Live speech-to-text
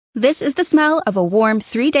This is the smell of a warm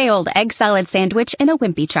 3-day-old egg salad sandwich in a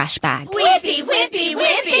wimpy trash bag. Wimpy, wimpy,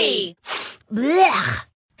 wimpy! Blech!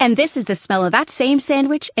 And this is the smell of that same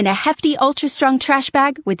sandwich in a hefty, ultra-strong trash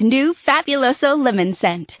bag with new Fabuloso lemon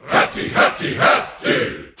scent. Hefty, hefty,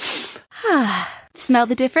 hefty! Smell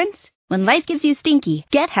the difference? When life gives you stinky,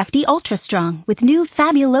 get Hefty Ultra Strong with new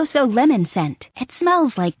Fabuloso lemon scent. It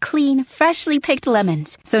smells like clean, freshly picked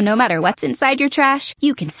lemons. So no matter what's inside your trash,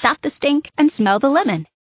 you can stop the stink and smell the lemon.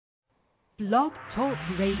 Blog Talk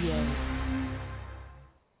Radio.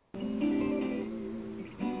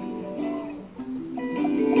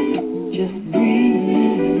 Just breathe.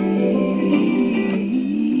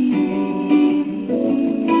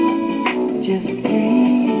 Just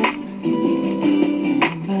breathe.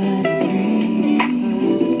 But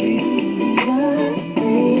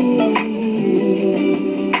breathe.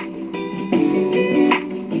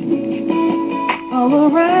 All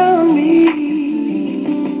around me,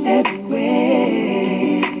 everywhere,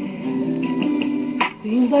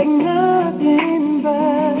 seems like nothing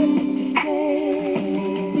but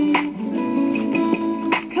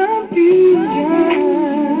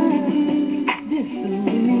confusion,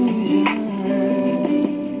 disillusion.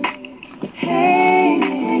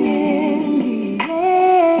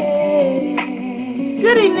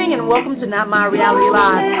 Good evening and welcome to Not My Reality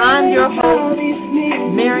Live. I'm your host,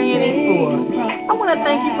 Marian E. Ford. I want to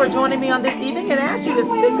thank you for joining me on this evening and ask you to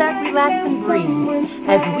sit back, relax, and breathe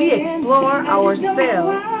as we explore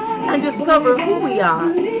ourselves and discover who we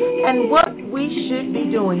are and what we should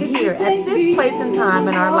be doing here at this place and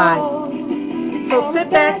time in our lives. So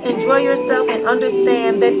sit back, enjoy yourself, and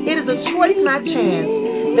understand that it is a choice, not chance,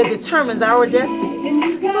 that determines our destiny.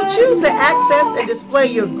 So choose to access and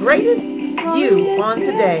display your greatest you on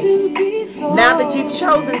today. Now that you've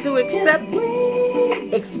chosen to accept,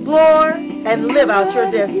 explore, and live out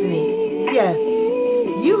your destiny. Yes,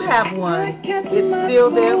 you have one. It's still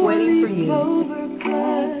there waiting for you.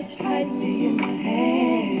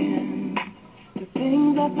 The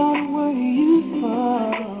things I thought were useful, I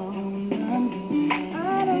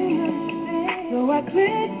don't understand. So I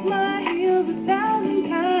clicked my heels 1,000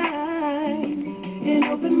 times and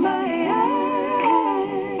opened my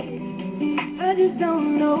eyes. I just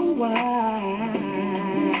don't know why.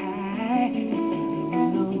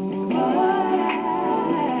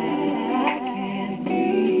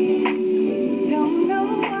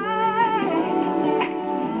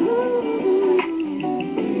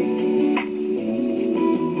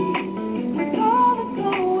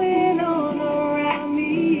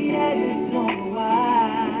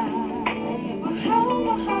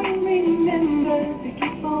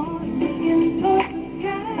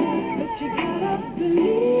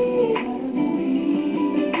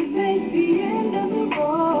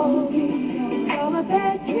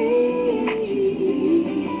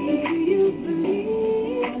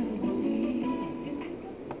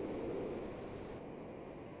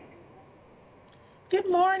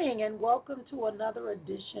 And welcome to another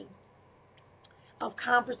edition of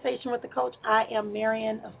Conversation with the Coach. I am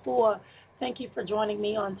Marian Afua. Thank you for joining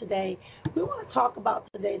me on today. We want to talk about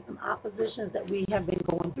today some oppositions that we have been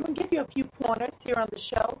going through and give you a few pointers here on the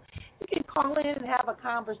show. You can call in and have a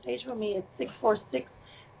conversation with me at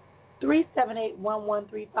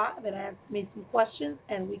 646-378-1135 and ask me some questions,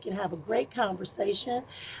 and we can have a great conversation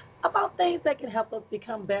about things that can help us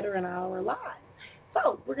become better in our lives.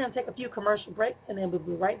 So we're going to take a few commercial breaks, and then we'll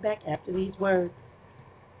be right back after these words.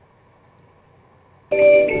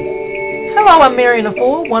 Hello, I'm Marian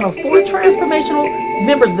Afua, one of 4 transformational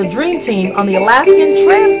members of the Dream Team on the Alaskan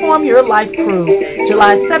Transform Your Life Cruise,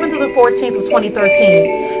 July 7th to the 14th of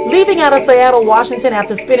 2013. Leaving out of Seattle, Washington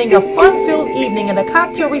after spending a fun-filled evening in a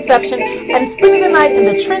cocktail reception and spending the night in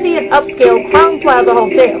the trendy and upscale Crown Plaza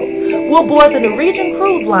Hotel, we'll board the Norwegian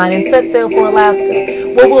Cruise Line and set sail for Alaska,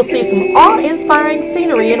 where we'll see some awe-inspiring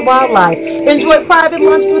scenery and wildlife, enjoy private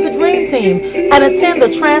lunch with the Dream Team, and attend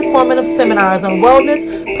the transformative seminars on wellness,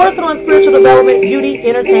 personal and spiritual development, beauty,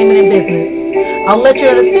 entertainment, and business. I'll let you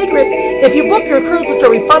in a secret. If you book your cruise with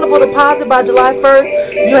your refundable deposit by July 1st,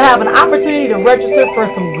 you'll have an opportunity to register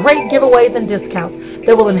for some great giveaways and discounts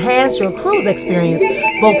that will enhance your cruise experience,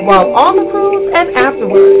 both while on the cruise and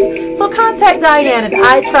afterwards. So contact Diane at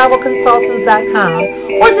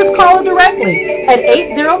iTravelConsultants.com or just call her directly at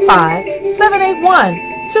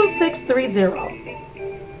 805-781-2630.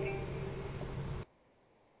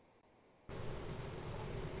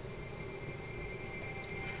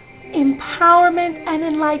 Empowerment and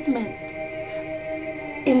enlightenment,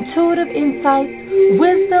 intuitive insights,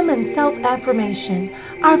 wisdom, and self-affirmation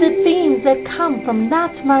are the themes that come from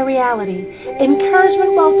Not My Reality,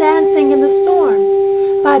 Encouragement While Dancing in the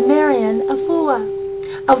Storm by Marian Afua.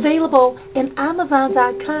 Available in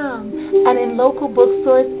Amazon.com and in local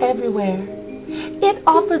bookstores everywhere. It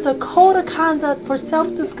offers a code of conduct for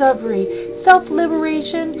self-discovery,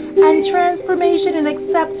 self-liberation, and transformation and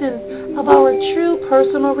acceptance of our true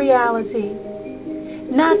personal reality.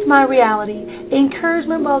 Not My Reality,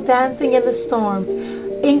 encouragement while dancing in the storm,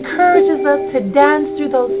 encourages us to dance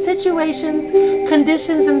through those situations,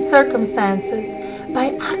 conditions, and circumstances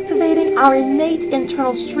by activating our innate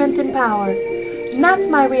internal strength and power. Not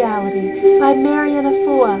My Reality by Marian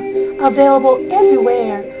Afua, available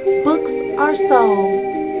everywhere books are sold.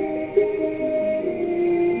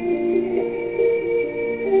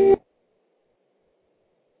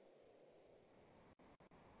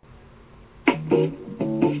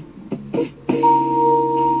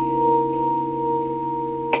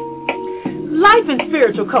 Life and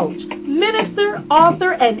spiritual coach, minister,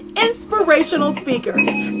 author, and inspirational speaker.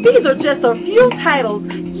 These are just a few titles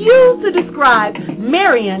used to describe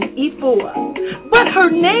Marian Efua. But her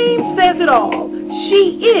name says it all.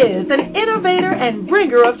 She is an innovator and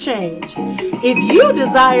bringer of change. If you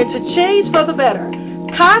desire to change for the better,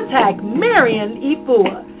 contact Marian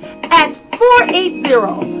Efua at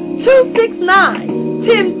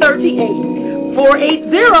 480-269-1038,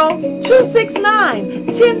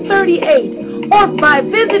 480-269-1038, or by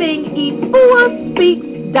visiting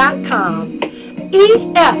EFUASpeaks.com.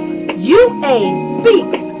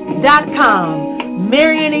 EFUASpeaks.com.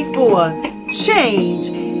 Marian Efua,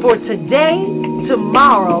 change for today,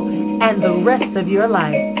 tomorrow, and the rest of your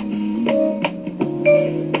life.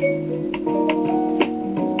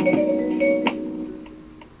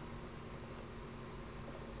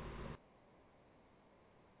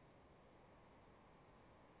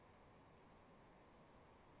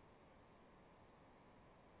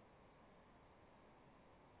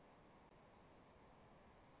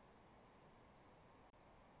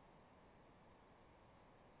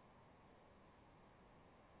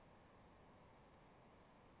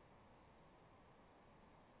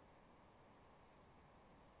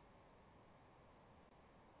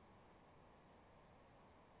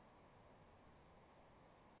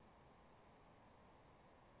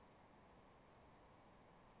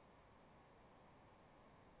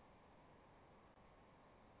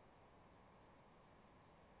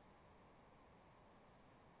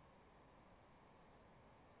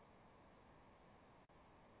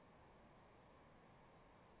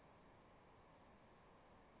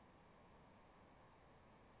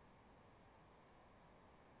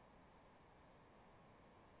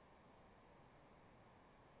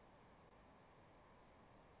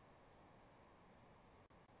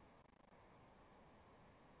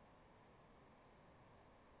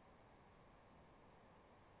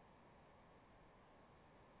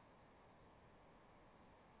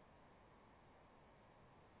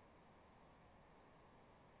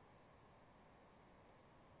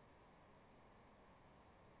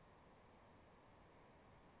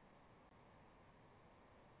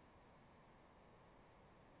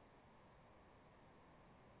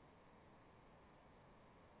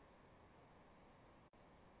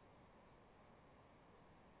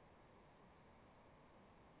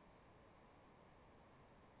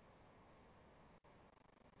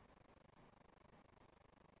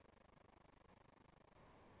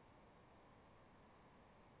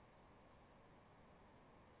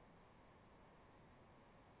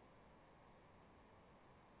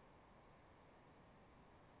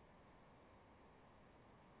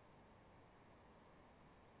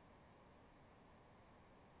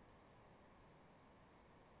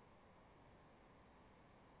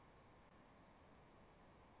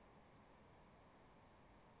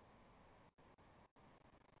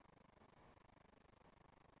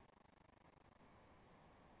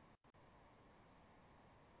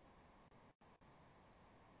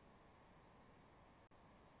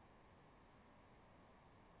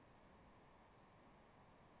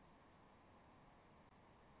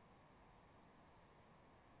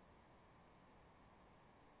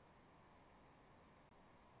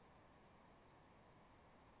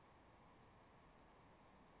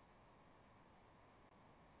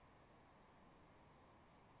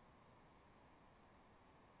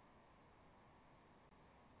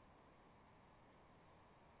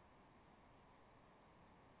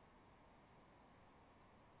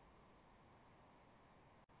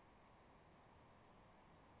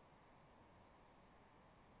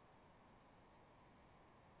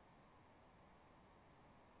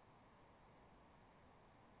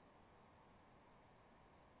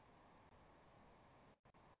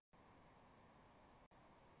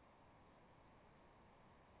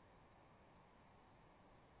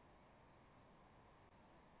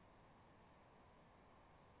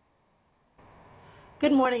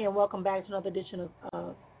 Good morning and welcome back to another edition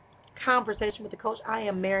of Conversation with the Coach. I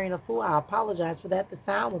am Marion Afu. I apologize for that. The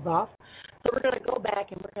sound was off. So we're going to go back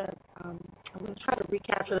and I'm going to try to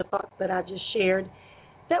recapture the thoughts that I just shared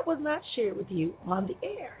that was not shared with you on the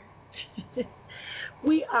air.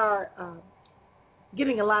 We are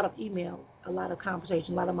getting a lot of emails, a lot of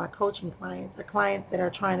conversation, a lot of my coaching clients are clients that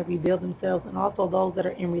are trying to rebuild themselves, and also those that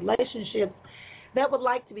are in relationships that would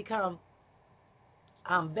like to become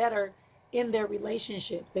better in their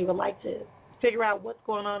relationships. They would like to figure out what's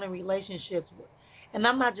going on in relationships. And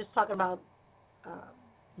I'm not just talking about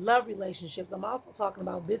love relationships. I'm also talking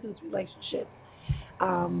about business relationships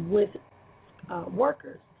with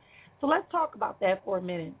workers. So let's talk about that for a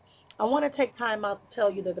minute. I want to take time out to tell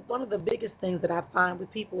you that one of the biggest things that I find with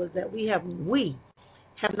people is that we have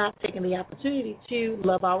not taken the opportunity to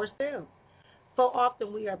love ourselves. So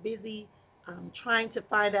often we are busy trying to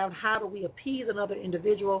find out how do we appease another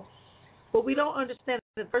individual, but we don't understand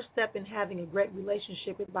the first step in having a great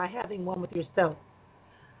relationship is by having one with yourself.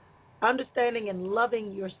 Understanding and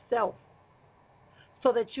loving yourself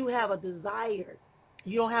so that you have a desire.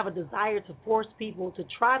 You don't have a desire to force people to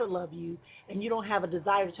try to love you, and you don't have a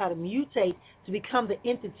desire to try to mutate to become the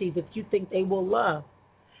entity that you think they will love.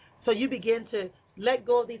 So you begin to let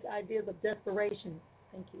go of these ideas of desperation.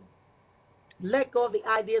 Thank you. Let go of the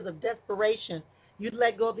ideas of desperation. You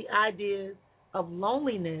let go of the ideas of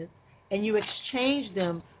loneliness, and you exchange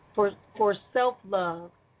them for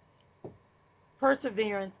self-love,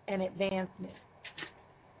 perseverance, and advancement.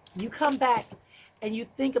 You come back and you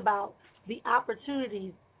think about the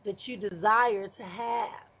opportunities that you desire to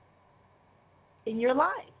have in your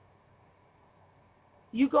life.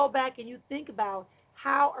 You go back and you think about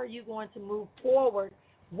how are you going to move forward?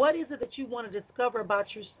 What is it that you want to discover about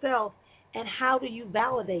yourself, and how do you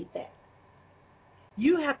validate that?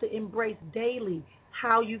 You have to embrace daily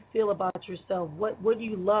how you feel about yourself. What do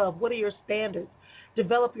you love? What are your standards?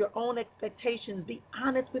 Develop your own expectations. Be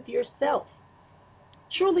honest with yourself.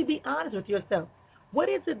 Truly be honest with yourself. What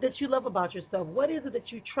is it that you love about yourself? What is it that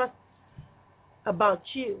you trust about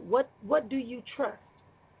you? What do you trust?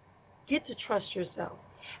 Get to trust yourself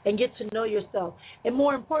and get to know yourself. And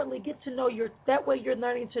more importantly, get to know that way you're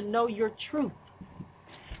learning to know your truth.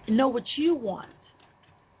 Know what you want.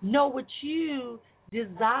 Know what you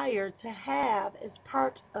desire to have as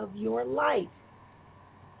part of your life.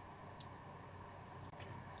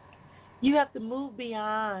 You have to move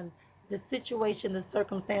beyond the situation, the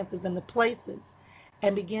circumstances, and the places,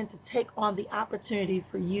 and begin to take on the opportunity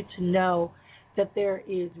for you to know that there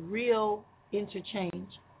is real interchange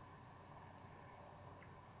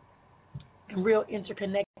and real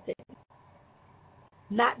interconnected.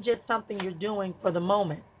 Not just something you're doing for the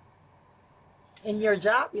moment. In your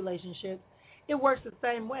job relationships, it works the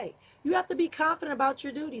same way. You have to be confident about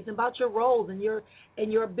your duties and about your roles and your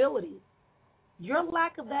abilities. Your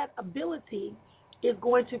lack of that ability is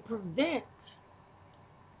going to prevent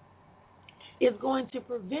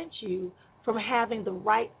you from having the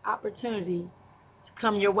right opportunity to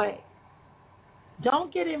come your way.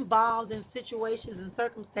 Don't get involved in situations and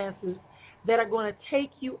circumstances that are going to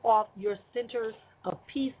take you off your center of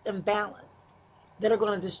peace and balance, that are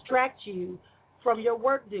going to distract you from your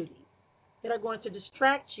work duties, that are going to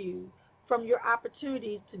distract you from your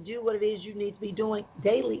opportunities to do what it is you need to be doing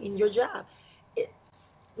daily in your job.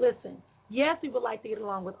 Listen, yes, we would like to get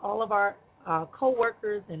along with all of our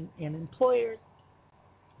co-workers and employers,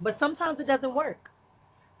 but sometimes it doesn't work.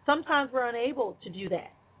 Sometimes we're unable to do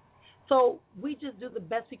that. So we just do the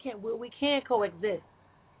best we can. We can coexist,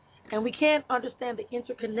 and we can understand the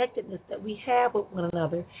interconnectedness that we have with one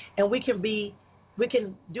another, and we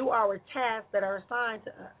can do our tasks that are assigned to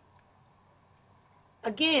us.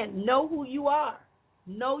 Again, know who you are.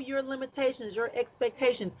 Know your limitations, your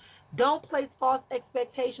expectations. Don't place false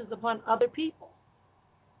expectations upon other people.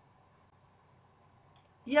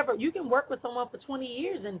 You can work with someone for 20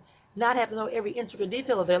 years and not have to know every intricate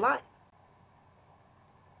detail of their life.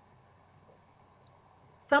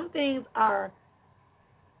 Some things are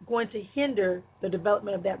going to hinder the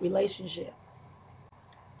development of that relationship.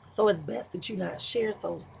 So it's best that you not share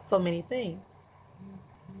so many things.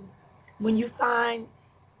 When you find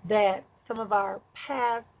that some of our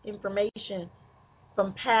past information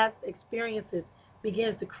from past experiences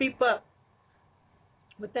begins to creep up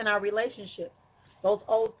within our relationships, those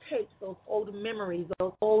old tapes, those old memories,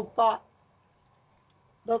 those old thoughts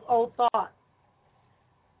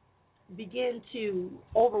begin to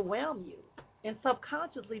overwhelm you and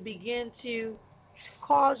subconsciously begin to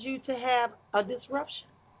cause you to have a disruption.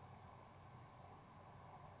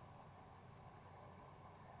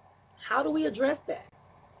 How do we address that?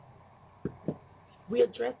 We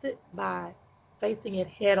address it by facing it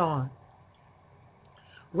head on,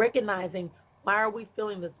 recognizing why are we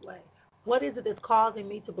feeling this way? What is it that's causing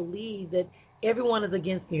me to believe that everyone is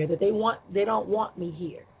against me or that they don't want me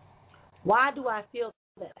here? Why do I feel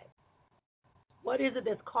that way? What is it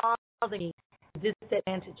that's causing me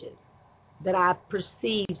disadvantages that I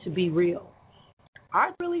perceive to be real?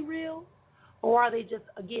 Are they really real? Or are they just,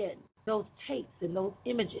 again, those tapes and those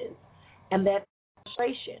images and that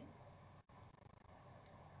frustration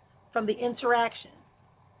from the interaction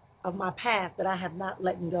of my past that I have not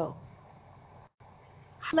let go?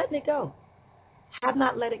 I'm letting it go. Have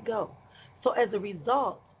not let it go. So as a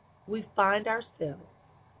result, we find ourselves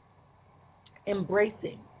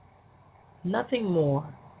embracing nothing more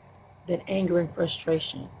than anger and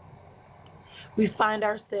frustration. We find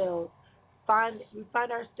ourselves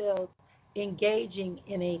engaging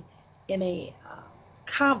in a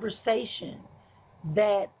conversation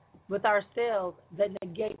that with ourselves that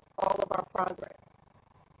negates all of our progress,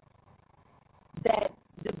 that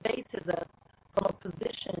debases us from a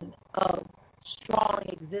position of strong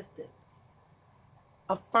existence,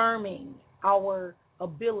 affirming our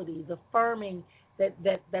abilities, affirming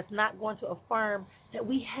that's not going to affirm that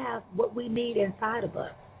we have what we need inside of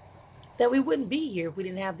us, that we wouldn't be here if we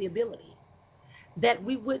didn't have the ability, that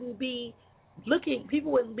we wouldn't be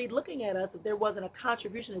people wouldn't be looking at us if there wasn't a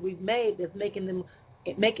contribution that we've made that's making them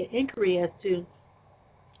make an inquiry as to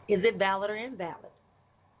is it valid or invalid.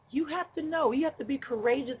 You have to know, you have to be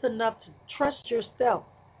courageous enough to trust yourself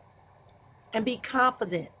and be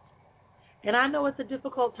confident. And I know it's a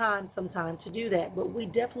difficult time sometimes to do that, but we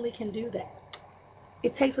definitely can do that.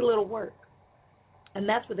 It takes a little work, and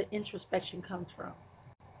that's where the introspection comes from.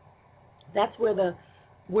 That's where the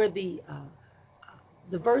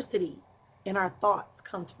diversity in our thoughts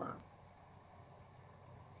comes from.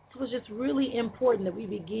 So it's just really important that we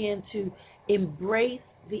begin to embrace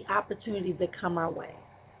the opportunities that come our way,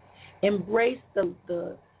 embrace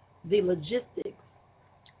the logistics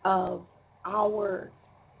of our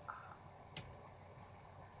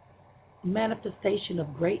manifestation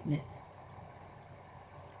of greatness.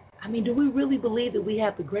 I mean, do we really believe that we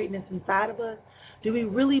have the greatness inside of us? Do we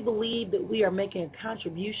really believe that we are making a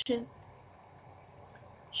contribution?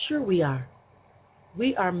 Sure we are.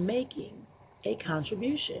 We are making a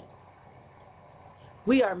contribution.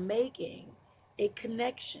 We are making a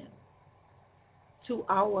connection to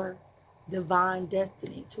our divine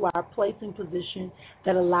destiny, to our place and position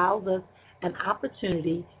that allows us an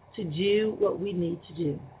opportunity to do what we need to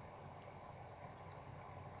do.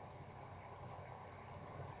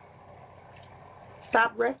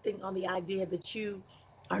 Stop resting on the idea that you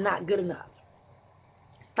are not good enough.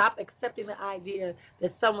 Stop accepting the idea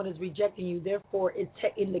that someone is rejecting you, therefore it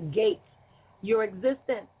negates your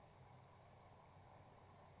existence.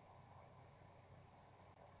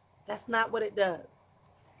 That's not what it does.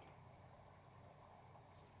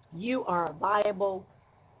 You are a viable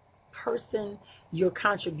person. Your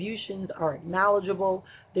contributions are acknowledgeable.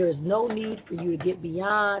 There is no need for you to get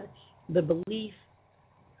beyond the belief.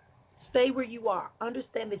 Stay where you are.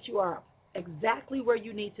 Understand that you are exactly where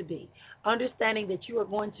you need to be. Understanding that you are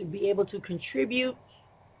going to be able to contribute,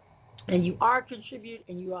 and you are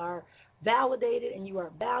and you are validated, and you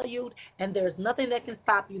are valued, and there's nothing that can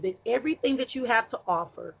stop you. That everything that you have to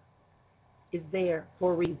offer is there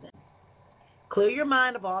for a reason. Clear your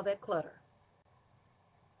mind of all that clutter.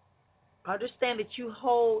 Understand that you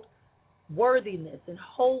hold worthiness and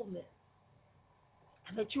wholeness,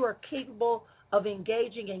 and that you are capable of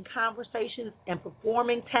engaging in conversations and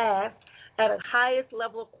performing tasks at a highest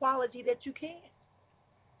level of quality that you can.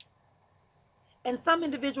 And some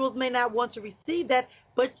individuals may not want to receive that,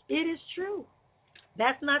 but it is true.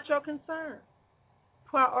 That's not your concern.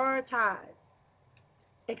 Prioritize.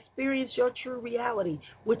 Experience your true reality,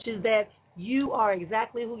 which is that you are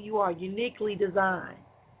exactly who you are, uniquely designed.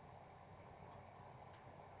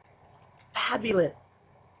 Fabulous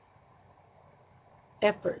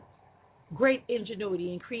effort, great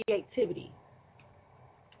ingenuity and creativity.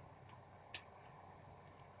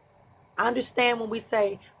 I understand when we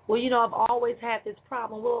say, well, you know, I've always had this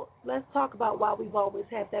problem. Well, let's talk about why we've always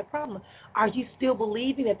had that problem. Are you still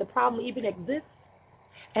believing that the problem even exists?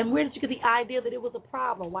 And where did you get the idea that it was a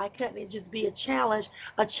problem? Why couldn't it just be a challenge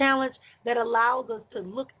that allows us to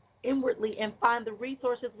look inwardly and find the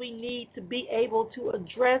resources we need to be able to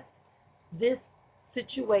address this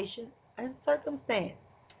situation and circumstance?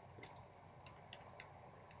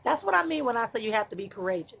 That's what I mean when I say you have to be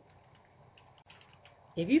courageous.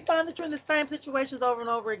 If you find that you're in the same situations over and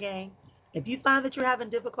over again, if you find that you're having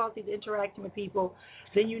difficulties interacting with people,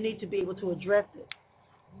 then you need to be able to address it.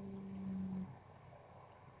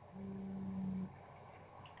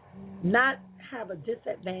 Not have a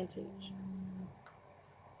disadvantage.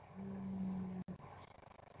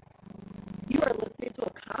 You are listening to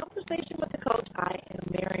a conversation with the coach. I am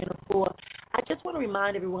Marion Afua. I just want to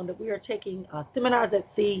remind everyone that we are taking Seminars at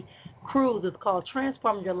Sea cruise. It's called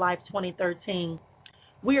Transform Your Life 2013.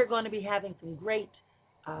 We are going to be having some great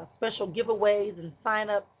special giveaways and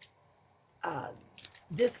sign-up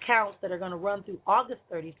discounts that are going to run through August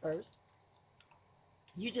 31st.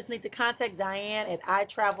 You just need to contact Diane at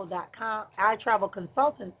itravel.com,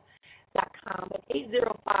 itravelconsultants.com at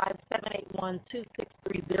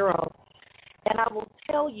 805-781-2630. And I will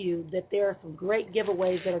tell you that there are some great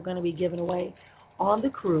giveaways that are going to be given away on the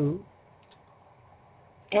cruise.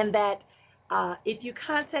 And that if you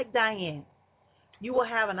contact Diane, you will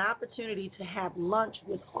have an opportunity to have lunch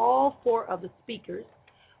with all four of the speakers,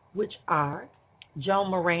 which are Joan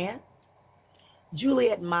Moran,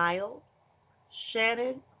 Juliet Miles,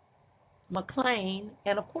 Shannon McLean,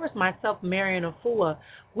 and of course myself, Marion Afua.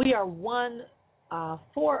 We are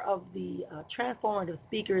four of the transformative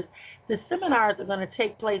speakers. The seminars are going to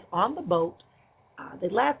take place on the boat. They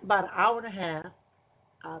last about an hour and a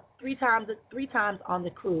half, three times on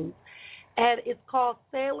the cruise, and it's called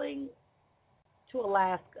Sailing to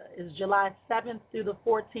Alaska. It's July 7th through the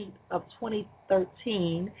 14th of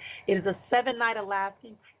 2013. It is a 7-night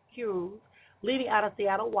Alaskan cruise leaving out of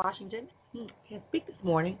Seattle, Washington. Can't speak this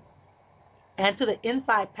morning. And to the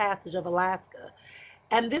Inside Passage of Alaska.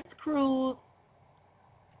 And this cruise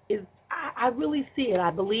is, I really see it. I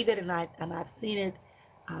believe it, and I've seen it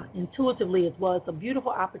intuitively as well. It's a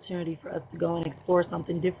beautiful opportunity for us to go and explore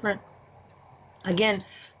something different. Again,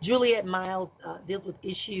 Juliet Miles deals with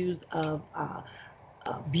issues of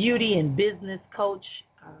beauty and business coach.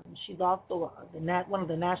 She's also one of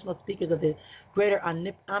the national speakers of the Greater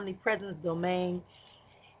Omnipresence Domain.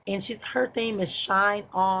 And her theme is Shine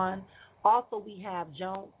On. Also, we have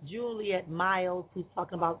Juliet Miles, who's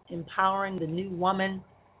talking about empowering the new woman.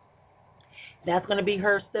 That's going to be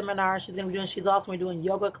her seminar. She's also going to be doing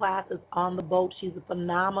yoga classes on the boat. She's a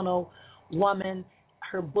phenomenal woman.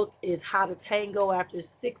 Her book is How to Tango After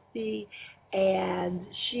 60, and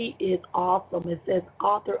she is awesome. It says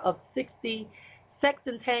author of 60 Sex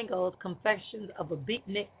and Tangos, Confessions of a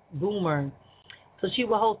Beatnik Boomer. So she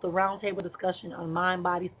will host a roundtable discussion on mind,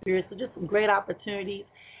 body, spirit. So just some great opportunities.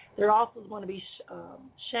 There also is going to be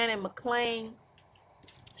Shannon McLean.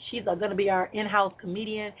 She's going to be our in-house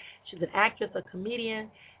comedian. She's an actress, a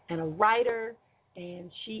comedian, and a writer.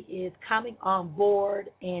 And she is coming on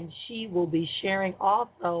board, and she will be sharing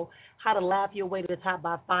also how to laugh your way to the top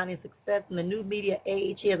by finding success in the new media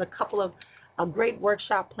age. She has a couple of a great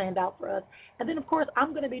workshop planned out for us. And then, of course,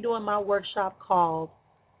 I'm going to be doing my workshop called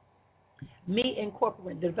Me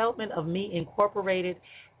Incorporated, Development of Me Incorporated,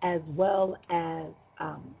 as well as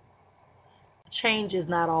Change is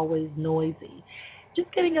Not Always Noisy.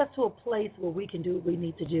 Just getting us to a place where we can do what we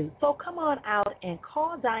need to do. So come on out and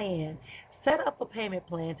call Diane. Set up a payment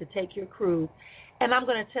plan to take your cruise. And I'm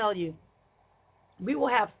going to tell you, we will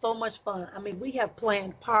have so much fun. I mean, we have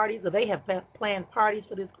planned parties, or they have planned parties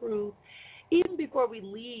for this cruise. Even before we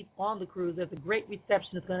leave on the cruise, there's a great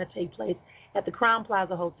reception that's going to take place at the Crowne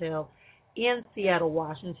Plaza Hotel in Seattle,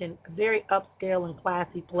 Washington, a very upscale and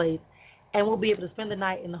classy place. And we'll be able to spend the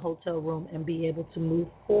night in the hotel room and be able to move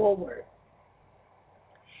forward.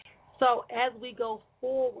 So as we go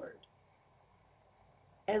forward,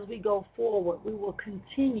 we will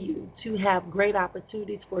continue to have great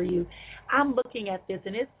opportunities for you. I'm looking at this,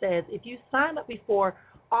 and it says if you sign up before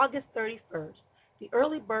August 31st, the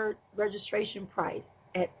early bird registration price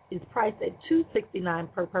is priced at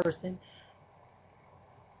 $269 per person.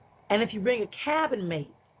 And if you bring a cabin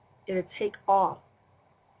mate, it'll take off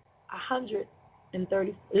 $130.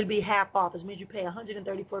 It'll be half off, which means you pay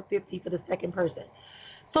 $134.50 for the second person.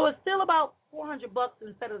 So it's still about $400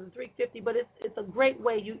 instead of the $350, but it's a great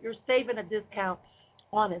way. You're saving a discount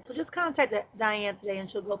on it. So just contact Diane today, and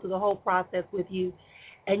she'll go through the whole process with you,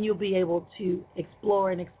 and you'll be able to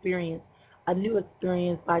explore and experience a new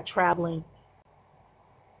experience by traveling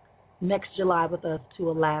next July with us to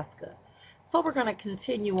Alaska. So we're going to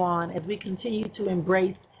continue on as we continue to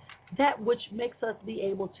embrace that which makes us be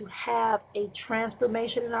able to have a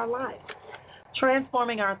transformation in our life.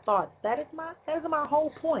 Transforming our thoughts. That is my whole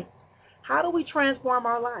point. How do we transform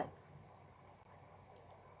our life?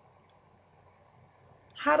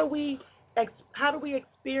 How do we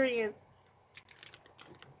experience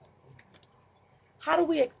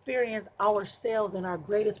ourselves in our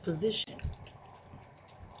greatest position?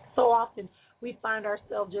 So often we find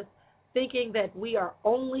ourselves just thinking that we are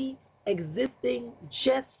only existing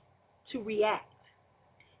just to react.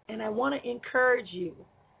 And I want to encourage you.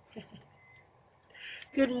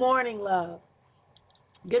 Good morning, love.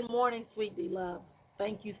 Good morning, sweet beloved.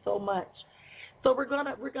 Thank you so much. So we're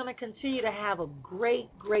gonna continue to have a great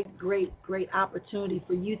opportunity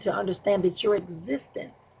for you to understand that your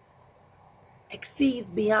existence exceeds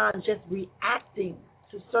beyond just reacting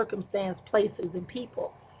to circumstance, places, and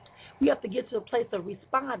people. We have to get to a place of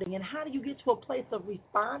responding. And how do you get to a place of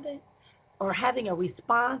responding or having a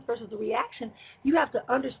response versus a reaction? You have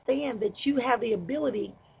to understand that you have the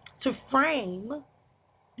ability to frame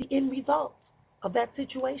the end result of that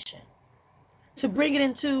situation, to bring it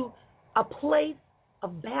into a place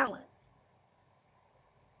of balance,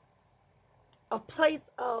 a place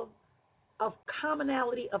of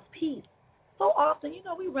commonality, of peace. So often,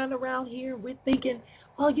 we run around here and we're thinking,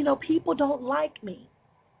 oh, people don't like me.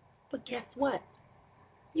 But guess what?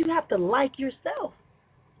 You have to like yourself.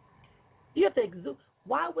 You have to exude.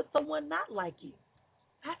 Why would someone not like you?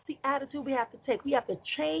 That's the attitude we have to take. We have to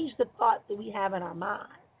change the thoughts that we have in our mind.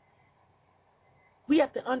 We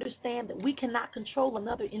have to understand that we cannot control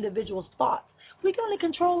another individual's thoughts. We can only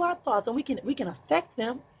control our thoughts, and we can affect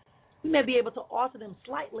them. We may be able to alter them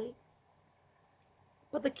slightly.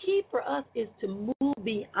 But the key for us is to move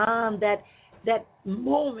beyond that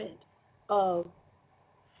moment of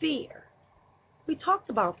fear. We talked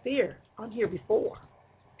about fear on here before.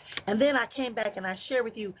 And then I came back and I shared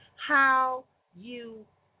with you how you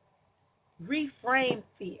reframe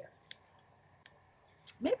fear.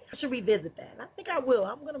 Maybe I should revisit that. I think I will.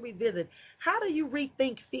 I'm going to revisit. How do you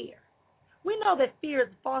rethink fear? We know that fear is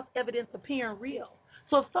false evidence appearing real.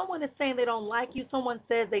 So if someone is saying they don't like you, someone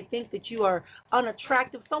says they think that you are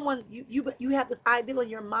unattractive, someone you have this ideal in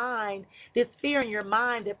your mind, this fear in your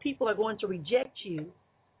mind that people are going to reject you.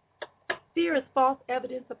 Fear is false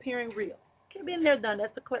evidence appearing real. Okay, been there, done.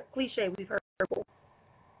 That's a cliche we've heard before.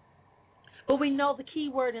 But we know the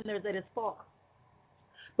key word in there is that it's false.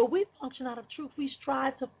 But we function out of truth. We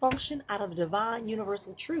strive to function out of divine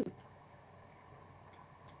universal truth.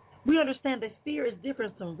 We understand that fear is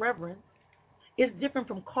different from reverence. It's different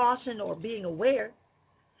from caution or being aware.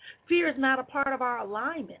 Fear is not a part of our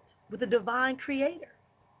alignment with the divine creator.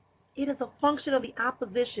 It is a function of the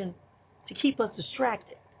opposition to keep us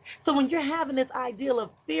distracted. So when you're having this ideal of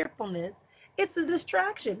fearfulness, it's a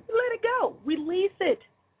distraction. Let it go. Release it.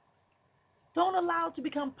 Don't allow it to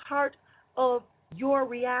become part of your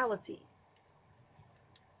reality.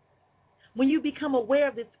 When you become aware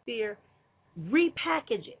of this fear,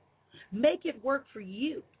 repackage it. Make it work for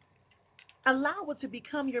you. Allow it to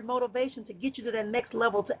become your motivation to get you to that next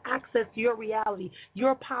level, to access your reality,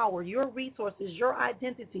 your power, your resources, your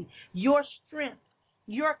identity, your strength,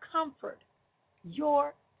 your comfort,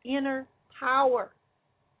 your inner power.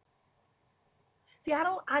 See,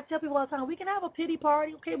 I tell people all the time, we can have a pity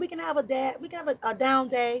party, okay? We can have a down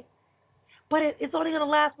day, but it's only going to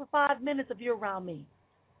last for 5 minutes if you're around me.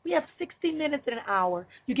 We have 60 minutes in an hour.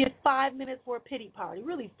 You get 5 minutes for a pity party,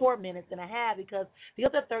 really 4 minutes and a half, because the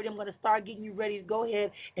other 30 I'm going to start getting you ready to go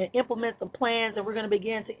ahead and implement some plans, and we're going to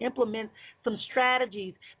begin to implement some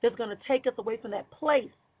strategies that's going to take us away from that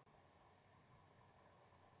place.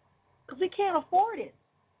 Because we can't afford it.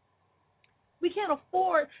 We can't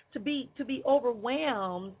afford to be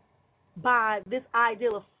overwhelmed by this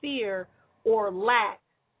ideal of fear or lack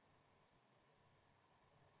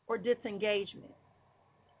or disengagement.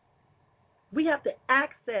 We have to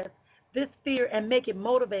access this fear and make it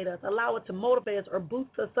motivate us, allow it to motivate us or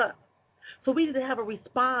boost us up. So we need to have a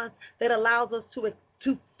response that allows us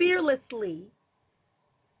to fearlessly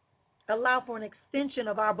allow for an extension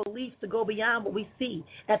of our beliefs to go beyond what we see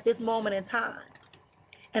at this moment in time.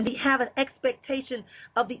 And have an expectation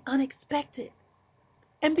of the unexpected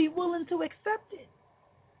and be willing to accept it.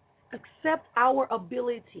 Accept our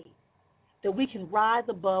ability that we can rise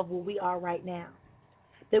above where we are right now,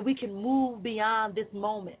 that we can move beyond this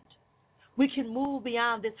moment. We can move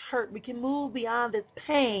beyond this hurt. We can move beyond this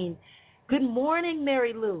pain. Good morning,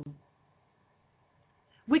 Mary Lou.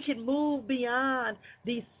 We can move beyond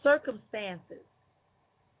these circumstances.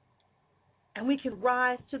 And we can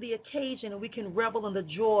rise to the occasion, and we can revel in the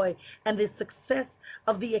joy and the success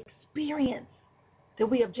of the experience that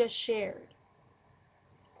we have just shared.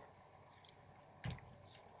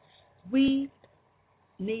 We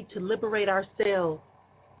need to liberate ourselves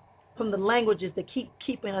from the languages that keep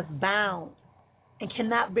keeping us bound and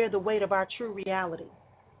cannot bear the weight of our true reality.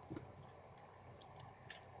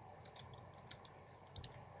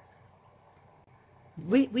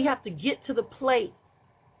 We have to get to the place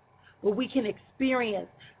where we can experience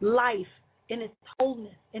life in its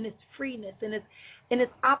wholeness, in its freeness, in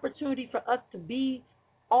its opportunity for us to be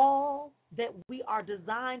all that we are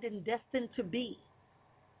designed and destined to be.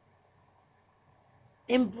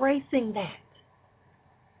 Embracing that.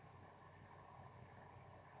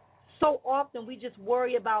 So often we just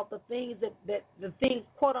worry about the things that the things,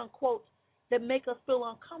 quote unquote, that make us feel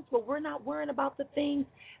uncomfortable. We're not worrying about the things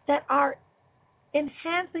that are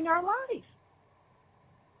enhancing our life.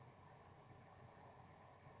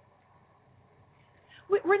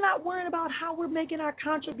 We're not worrying about how we're making our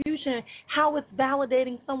contribution, how it's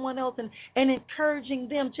validating someone else and encouraging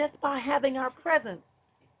them just by having our presence.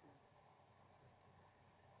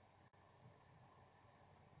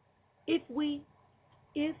 If we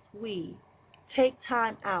take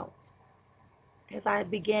time out, as I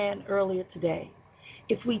began earlier today,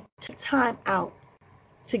 if we take time out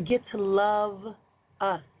to get to love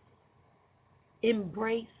us,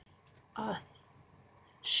 embrace us,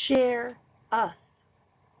 share us,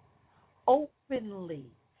 openly,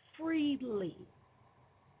 freely,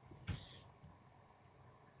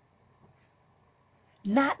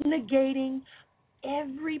 not negating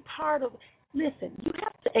every part of. Listen, you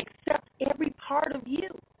have to accept every part of you.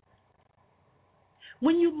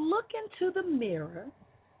 When you look into the mirror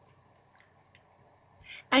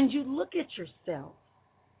and you look at yourself,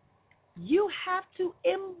 you have to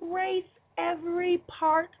embrace every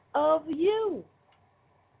part of you.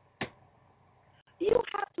 You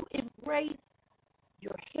have to embrace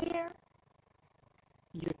your hair,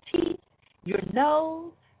 your teeth, your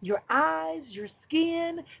nose, your eyes, your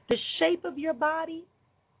skin, the shape of your body,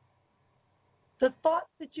 the thoughts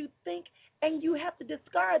that you think, and you have to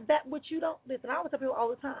discard that which you don't. Listen, I always tell people all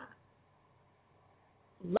the time,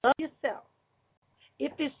 love yourself.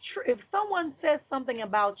 If it's true, if someone says something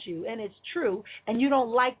about you and it's true, and you don't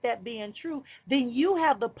like that being true, then you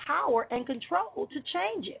have the power and control to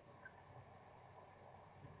change it.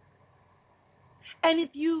 And if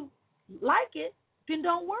you like it, then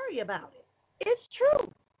don't worry about it. It's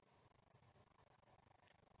true.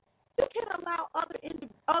 You can allow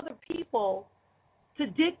other people to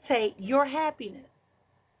dictate your happiness.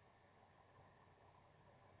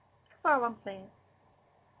 That's all I'm saying.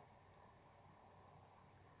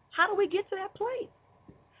 How do we get to that place?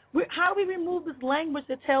 How do we remove this language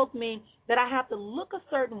that tells me that I have to look a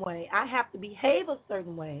certain way, I have to behave a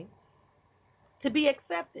certain way to be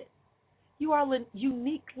accepted? You are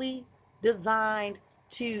uniquely designed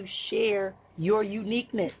to share your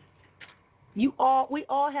uniqueness. We all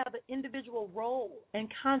have an individual role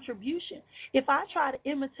and contribution. If I try to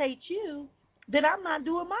imitate you, then I'm not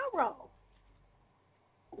doing my role.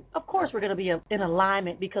 Of course, we're going to be in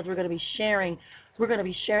alignment because we're going to be sharing. We're going to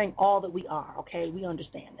be sharing all that we are. Okay, we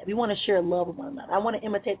understand that. We want to share love with one another. I want to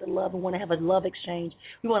imitate the love. We want to have a love exchange.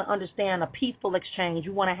 We want to understand a peaceful exchange.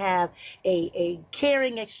 We want to have a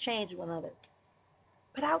caring exchange with one another.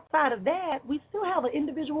 But outside of that, we still have an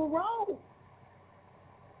individual role.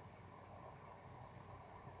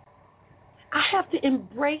 I have to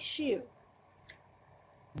embrace you.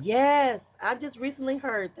 Yes, I just recently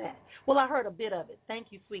heard that. Well, I heard a bit of it. Thank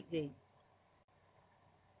you, Sweet D.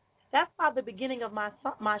 That's why at the beginning of my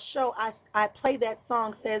show, I play that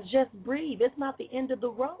song, says, just breathe. It's not the end of the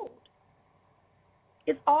road.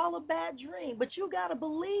 It's all a bad dream, but you got to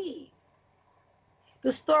believe.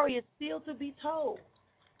 The story is still to be told.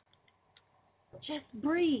 Just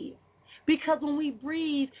breathe. Because when we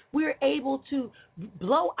breathe, we're able to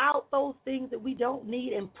blow out those things that we don't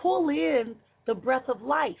need and pull in the breath of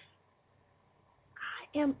life.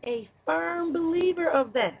 I am a firm believer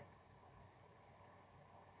of that.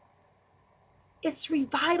 It's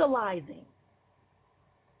revitalizing.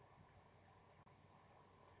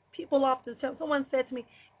 People often tell, someone said to me,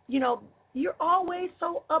 you're always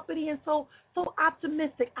so uppity and so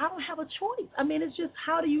optimistic. I don't have a choice. I mean, it's just,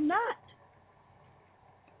 how do you not?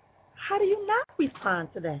 How do you not respond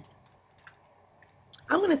to that?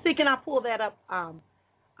 I'm going to see, can I pull that up,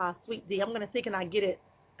 Sweet D? I'm going to see, can I get it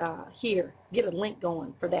here, get a link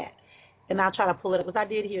going for that. And I'll try to pull it up, because I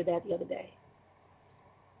did hear that the other day.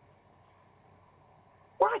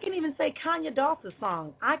 Or I can even say Kanye Dawson's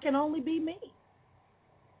song, I Can Only Be Me.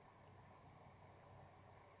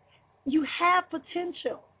 You have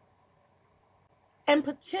potential. And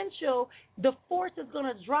potential, the force that's going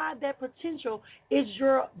to drive that potential is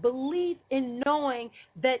your belief in knowing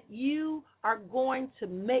that you are going to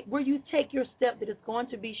make, where you take your step, that it's going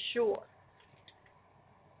to be sure.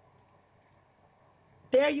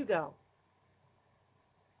 There you go.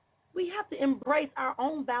 We have to embrace our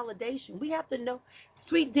own validation. We have to know.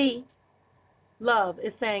 Sweet D, Love,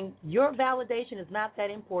 is saying, your validation is not that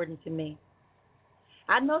important to me.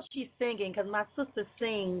 I know she's singing because my sister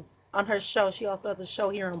sings on her show. She also has a show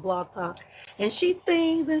here on Blog Talk. And she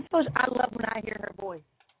sings, and so I love when I hear her voice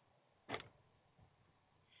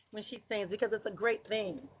when she sings, because it's a great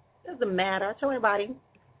thing. It doesn't matter. I tell anybody,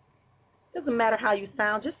 Doesn't matter how you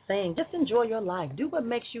sound, just sing. Just enjoy your life. Do what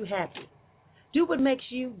makes you happy. Do what makes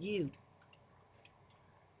you you.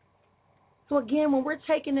 So again, when we're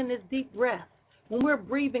taking in this deep breath, when we're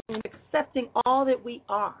breathing and accepting all that we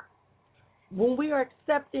are, when we are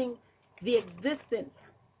accepting the existence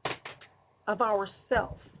of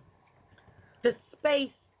ourself, the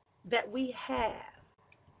space that we have,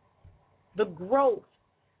 the growth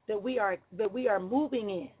that we are moving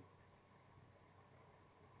in.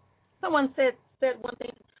 Someone said one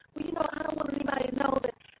thing, well, I don't want anybody to know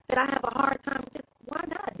that I have a hard time with this. Why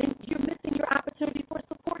not? Then you're missing your opportunity for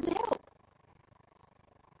support and help.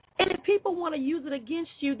 And if people want to use it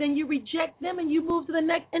against you, then you reject them and you move to the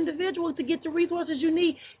next individual to get the resources you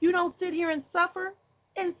need. You don't sit here and suffer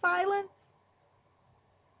in silence.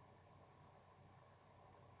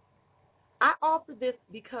 I offer this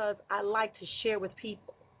because I like to share with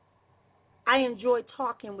people. I enjoy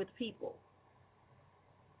talking with people.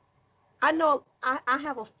 I know I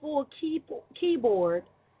have a full keyboard,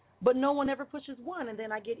 but no one ever pushes one, and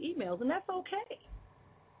then I get emails, and that's okay.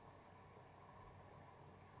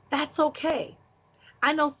 That's okay.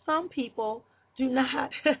 I know some people do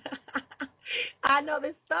not. I know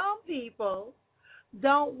that some people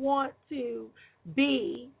don't want to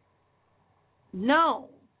be known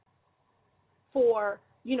for,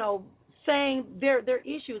 saying their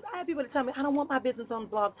issues. I have people that tell me, I don't want my business on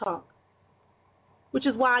Blog Talk, which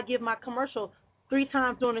is why I give my commercial 3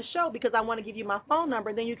 times during the show, because I want to give you my phone number,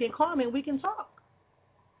 and then you can call me and we can talk.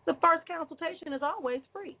 The first consultation is always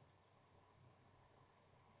free.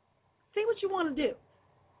 See what you want to do.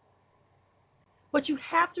 But you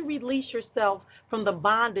have to release yourself from the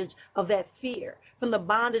bondage of that fear, from the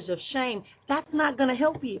bondage of shame. That's not going to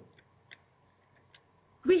help you.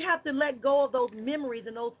 We have to let go of those memories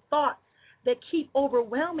and those thoughts that keep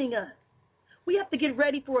overwhelming us. We have to get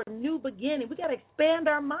ready for a new beginning. We got to expand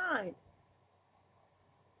our mind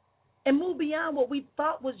and move beyond what we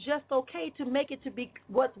thought was just okay to make it to be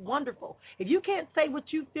what's wonderful. If you can't say what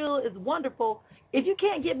you feel is wonderful, if you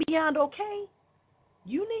can't get beyond okay,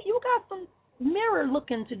 you got some mirror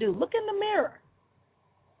looking to do. Look in the mirror.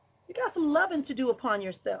 You got some loving to do upon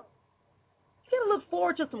yourself. You got to look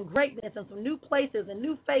forward to some greatness and some new places and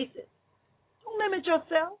new faces. Don't limit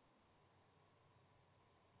yourself.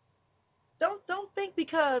 Don't think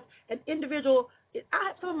because an individual, I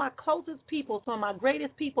have some of my closest people, some of my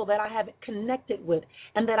greatest people that I have connected with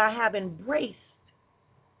and that I have embraced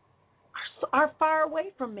are far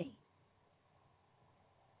away from me.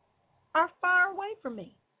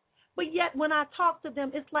 But yet when I talk to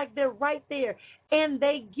them, it's like they're right there, and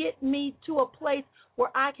they get me to a place where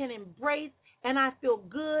I can embrace and I feel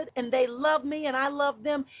good, and they love me and I love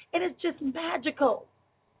them, and it's just magical.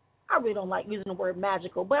 I really don't like using the word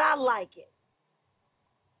magical, but I like it.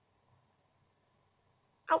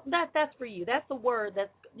 That's for you. That's the word that's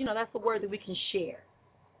the word that we can share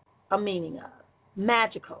a meaning of.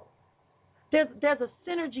 Magical. There's a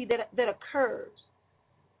synergy that occurs.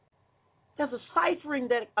 There's a ciphering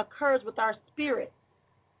that occurs with our spirit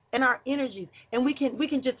and our energies, and we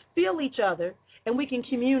can just feel each other and we can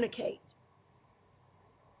communicate.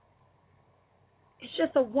 It's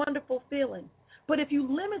just a wonderful feeling. But if you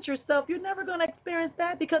limit yourself, you're never going to experience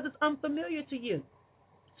that because it's unfamiliar to you.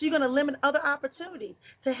 So you're going to limit other opportunities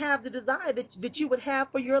to have the desire that you would have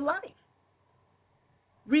for your life.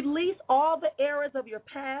 Release all the errors of your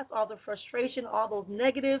past, all the frustration, all those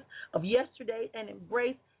negatives of yesterday, and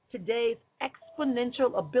embrace today's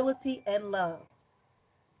exponential ability and love.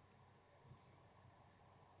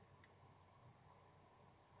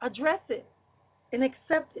 Address it and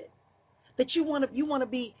accept it. That you want to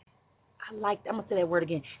be, I'm going to say that word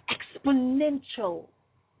again, exponential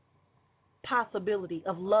possibility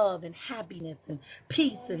of love and happiness and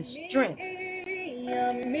peace and strength.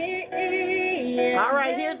 All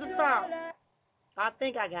right, here's the song. I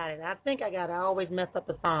think I got it. I always mess up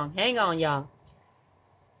the song. Hang on, y'all.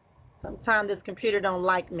 Sometimes this computer don't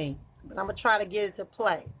like me, but I'm going to try to get it to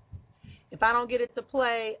play. If I don't get it to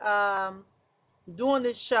play during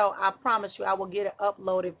this show, I promise you I will get it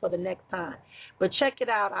uploaded for the next time. But check it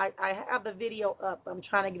out. I have the video up. I'm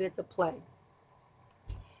trying to get it to play.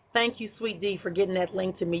 Thank you, Sweet D, for getting that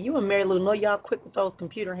link to me. You and Mary Lou know y'all quick with those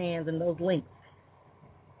computer hands and those links.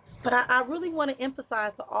 But I really want to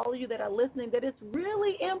emphasize to all of you that are listening that it's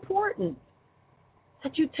really important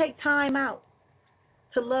that you take time out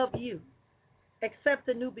to love you. Accept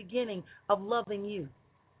the new beginning of loving you.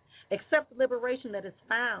 Accept the liberation that is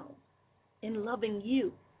found in loving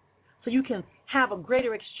you, so you can have a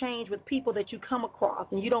greater exchange with people that you come across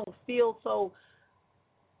and you don't feel so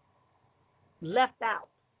left out.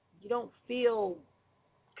 You don't feel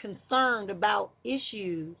concerned about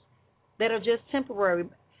issues that are just temporary.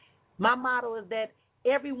 My motto is that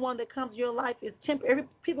everyone that comes to your life is temporary.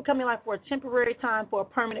 People come in your life for a temporary time for a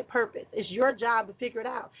permanent purpose. It's your job to figure it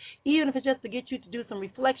out, even if it's just to get you to do some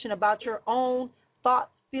reflection about your own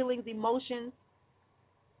thoughts, feelings, emotions,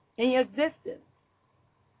 and your existence.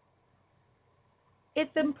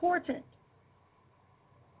 It's important.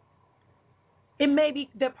 It may be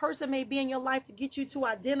the person may be in your life to get you to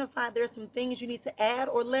identify there's some things you need to add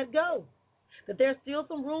or let go, that there's still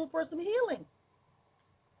some room for some healing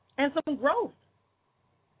and some growth,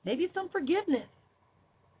 maybe some forgiveness.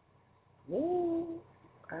 Ooh,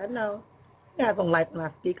 I know. I don't like when I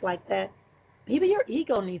speak like that. Maybe your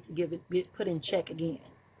ego needs to be put in check again,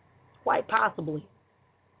 quite possibly.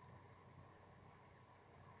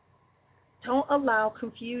 Don't allow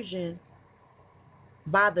confusion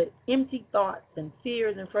by the empty thoughts and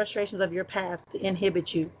fears and frustrations of your past to inhibit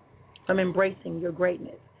you from embracing your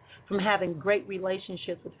greatness, from having great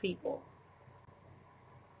relationships with people.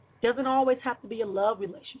 Doesn't always have to be a love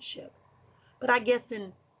relationship, but I guess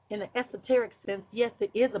in an esoteric sense, yes, it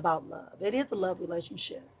is about love. It is a love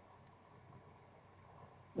relationship,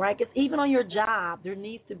 right? Because even on your job, there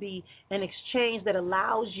needs to be an exchange that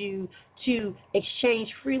allows you to exchange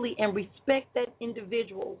freely and respect that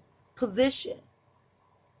individual's position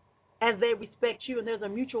as they respect you, and there's a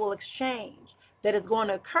mutual exchange that is going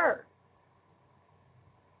to occur.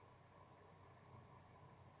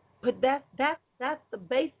 But that's the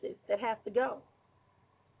basis that has to go.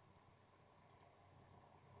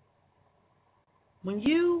 When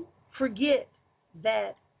you forget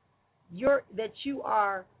that you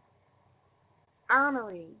are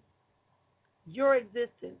honoring your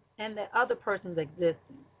existence and that other person's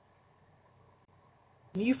existence,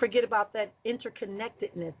 when you forget about that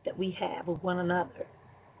interconnectedness that we have with one another,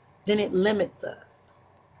 then it limits us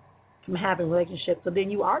from having relationships. So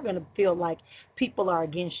then you are going to feel like people are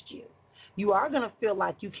against you. You are going to feel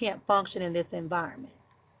like you can't function in this environment.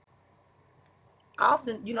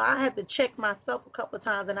 Often, I had to check myself a couple of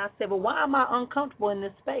times, and I said, well, why am I uncomfortable in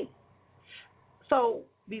this space? So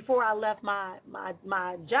before I left my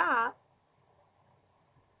job,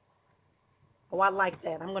 I like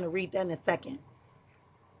that. I'm going to read that in a second.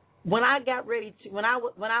 When I got ready to, when I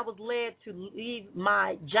was led to leave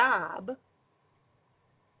my job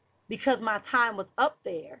because my time was up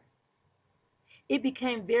there, it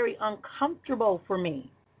became very uncomfortable for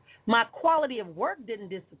me. My quality of work didn't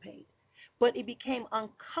dissipate, but it became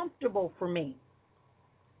uncomfortable for me.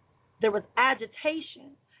 There was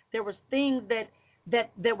agitation. There was things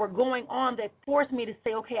that were going on that forced me to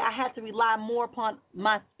say, okay, I had to rely more upon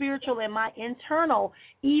my spiritual and my internal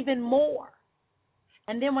even more.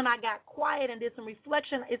 And then when I got quiet and did some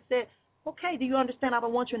reflection, it said, okay, do you understand? I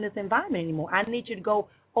don't want you in this environment anymore. I need you to go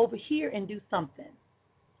over here and do something.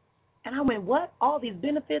 And I went, what? All these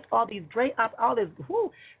benefits, all these great, all this,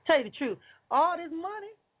 tell you the truth, all this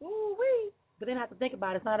money, ooh-wee. But then I have to think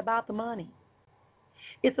about it. It's not about the money.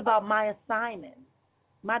 It's about my assignment,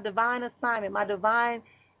 my divine assignment, my divine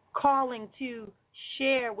calling to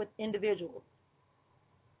share with individuals,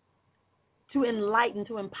 to enlighten,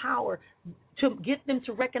 to empower, to get them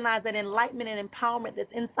to recognize that enlightenment and empowerment that's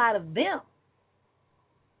inside of them,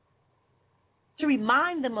 to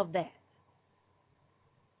remind them of that,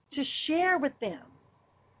 to share with them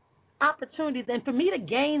opportunities, and for me to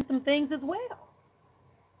gain some things as well,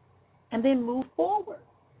 and then move forward.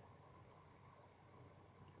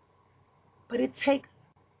 But it takes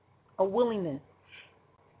a willingness.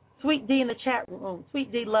 Sweet D in the chat room,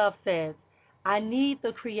 Sweet D Love says, I need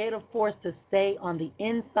the creative force to stay on the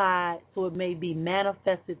inside so it may be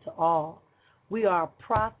manifested to all. We are a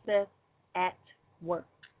process at work.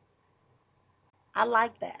 I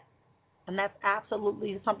like that. And that's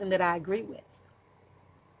absolutely something that I agree with.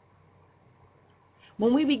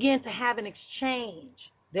 When we begin to have an exchange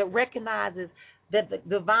that recognizes that the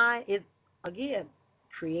divine is, again,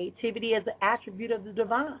 creativity as an attribute of the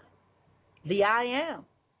divine, the I am.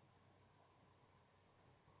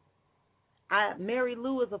 Mary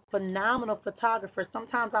Lou is a phenomenal photographer.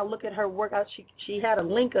 Sometimes I look at her work. She had a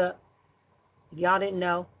link up. Y'all didn't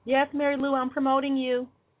know. Yes, Mary Lou, I'm promoting you.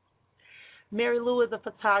 Mary Lou is a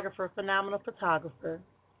photographer, phenomenal photographer.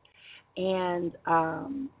 And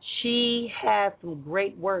she has some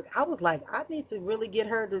great work. I was like, I need to really get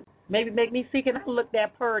her to maybe make me see, can I look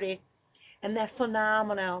that pretty and that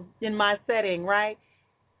phenomenal in my setting, right?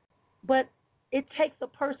 But it takes a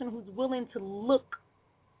person who's willing to look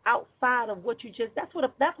outside of what you just, that's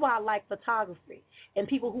why I like photography and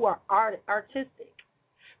people who are artistic,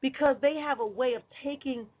 because they have a way of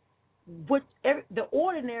taking the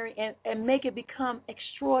ordinary and make it become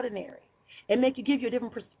extraordinary and give you a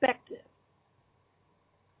different perspective.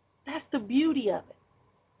 That's the beauty of it.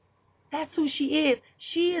 That's who she is.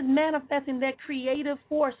 She is manifesting that creative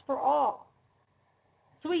force for all.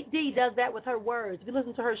 Sweet D does that with her words. If you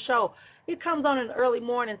listen to her show, it comes on in the early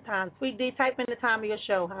mornings time. Sweet D, type in the time of your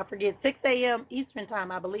show. I forget, 6 a.m. Eastern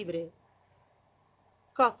time, I believe it is.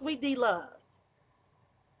 It's called Sweet D Love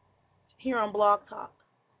here on Blog Talk.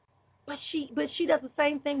 But she does the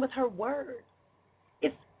same thing with her words.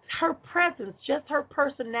 It's her presence, just her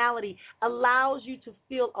personality allows you to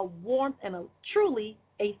feel a warmth and truly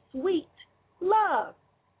a sweet love.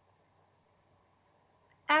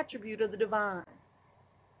 Attribute of the divine.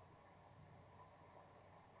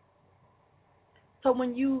 So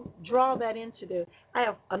when you draw that into I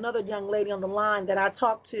have another young lady on the line that I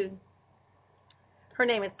talked to. Her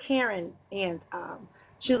name is Karen, and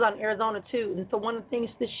she was out in Arizona too. And so one of the things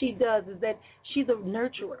that she does is that she's a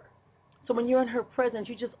nurturer. So when you're in her presence,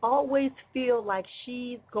 you just always feel like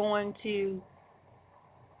she's going to,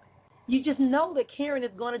 you just know that Karen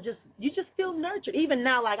is going to you just feel nurtured. Even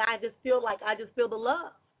now, I just feel the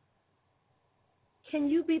love. Can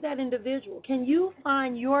you be that individual? Can you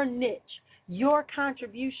find your niche, your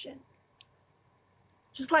contribution?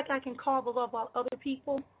 Just like I can call the love out other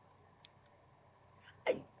people,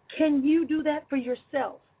 can you do that for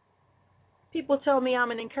yourself? People tell me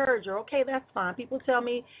I'm an encourager. Okay, that's fine. People tell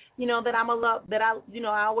me, that I'm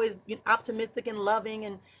I always get optimistic and loving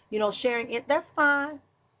and, sharing it. That's fine.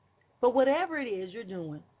 But whatever it is you're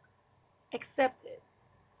doing, accept it.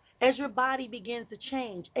 As your body begins to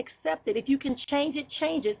change, accept it. If you can change it,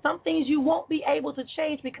 change it. Some things you won't be able to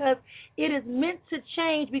change because it is meant to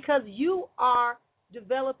change because you are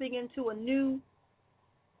developing into a new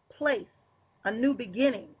place, a new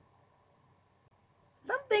beginning.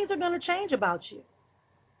 Some things are going to change about you.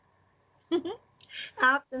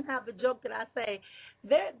 I often have the joke that I say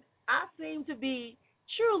that I seem to be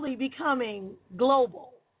truly becoming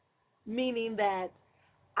global, meaning that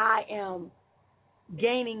I am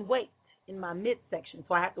gaining weight in my midsection,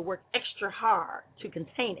 so I have to work extra hard to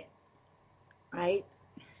contain it, right?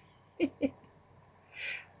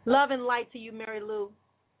 Love and light to you, Mary Lou.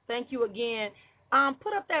 Thank you again.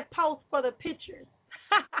 Put up that post for the pictures.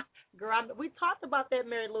 Girl, we talked about that,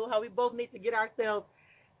 Mary Lou, how we both need to get ourselves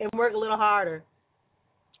and work a little harder.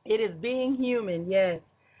 It is being human, yes.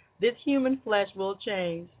 This human flesh will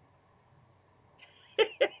change.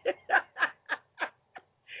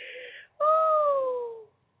 Ooh.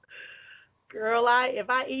 Girl, if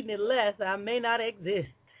I eat it less, I may not exist.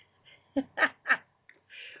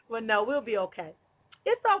 But no, we'll be okay.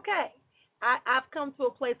 It's okay. I've come to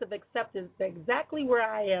a place of acceptance that exactly where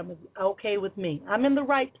I am is okay with me. I'm in the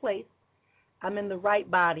right place. I'm in the right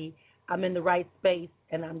body. I'm in the right space,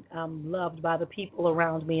 and I'm loved by the people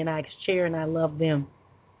around me, and I share and I love them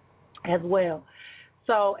as well.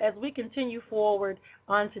 So as we continue forward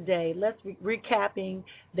on today, let's recapping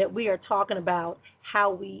that we are talking about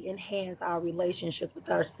how we enhance our relationships with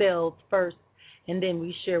ourselves first, and then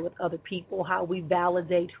we share with other people how we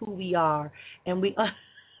validate who we are, and we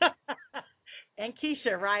and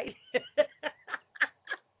Keisha, right?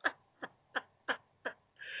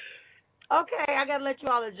 Okay, I got to let you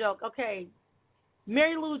all a joke. Okay,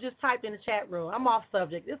 Mary Lou just typed in the chat room. I'm off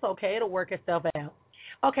subject. It's okay. It'll work itself out.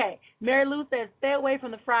 Okay, Mary Lou says, stay away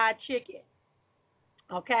from the fried chicken.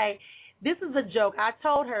 Okay, this is a joke. I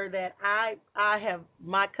told her that I have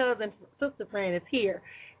my cousin, sister friend is here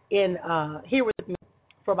with me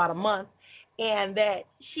for about a month, and that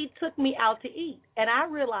she took me out to eat. And I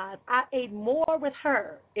realized I ate more with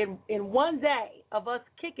her in one day of us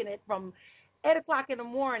kicking it from 8 o'clock in the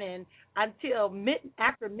morning until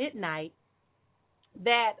after midnight.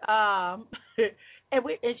 That and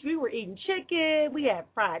we were eating chicken. We had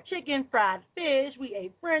fried chicken, fried fish. We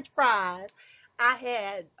ate French fries. I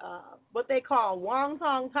had what they call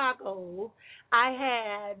wonton tacos. I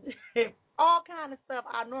had all kind of stuff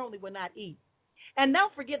I normally would not eat. And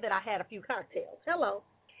don't forget that I had a few cocktails. Hello.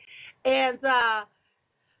 And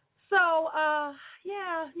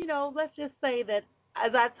let's just say that,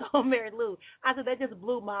 as I told Mary Lou, I said that just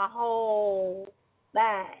blew my whole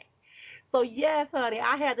bag. So, yes, honey,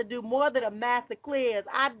 I had to do more than a master cleanse.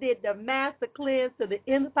 I did the master cleanse to the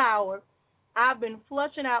nth power. I've been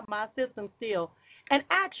flushing out my system still. And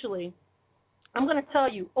actually, I'm going to tell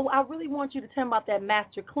you, I really want you to tell me about that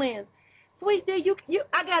master cleanse. Sweet D,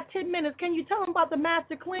 I got 10 minutes. Can you tell them about the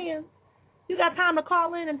master cleanse? You got time to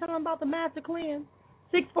call in and tell them about the master cleanse?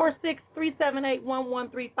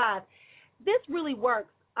 646-378-1135. This really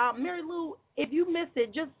works. Mary Lou, if you missed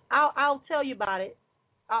it, I'll tell you about it.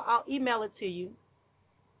 I'll email it to you.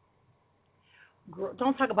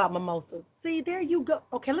 Don't talk about mimosas. See, there you go.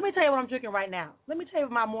 Okay, let me tell you what I'm drinking right now. Let me tell you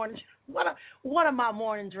my morning. What are my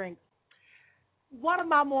morning drinks? One of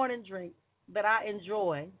my morning drinks that I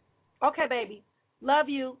enjoy. Okay, baby. Love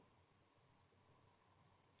you.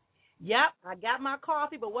 Yep, I got my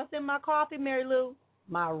coffee, but what's in my coffee, Mary Lou?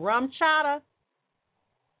 My rum chata.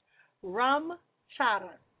 Rum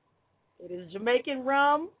chata. It is Jamaican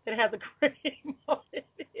rum. It has a cream on it.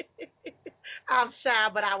 I'm shy,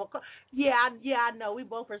 but I will. Yeah, I know. We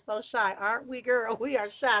both are so shy, aren't we, girl? We are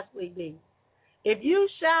shy, sweetie. If you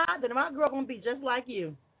shy, then my girl gonna be just like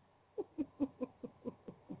you.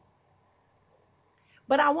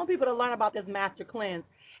 But I want people to learn about this master cleanse,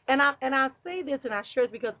 and I say this and I share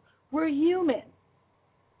it because we're human.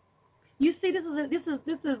 You see, this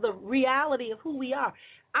is the reality of who we are.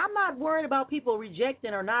 I'm not worried about people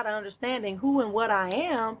rejecting or not understanding who and what I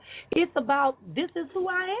am. It's about this is who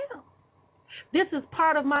I am. This is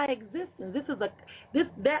part of my existence.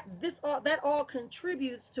 That all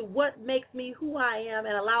contributes to what makes me who I am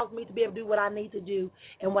and allows me to be able to do what I need to do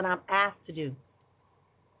and what I'm asked to do.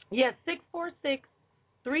 Yes,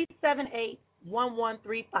 646-378-1135.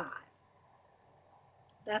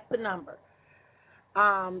 That's the number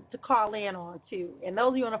to call in on too. And those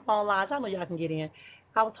of you on the phone lines, I know y'all can get in.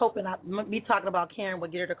 I was hoping me talking about Karen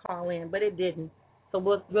would get her to call in, but it didn't. So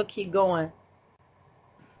we'll keep going.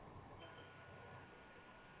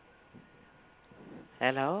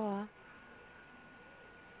 Hello.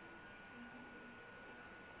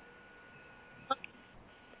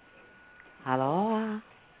 Hello.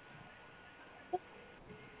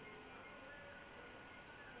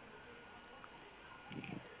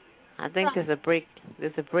 I think there's a break.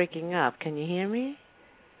 There's a breaking up. Can you hear me?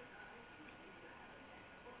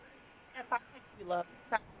 Yes, I think you love.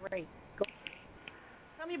 That's great. Go.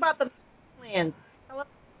 Tell me about the plans. Hello?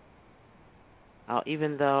 Oh,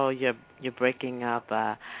 even though you're breaking up,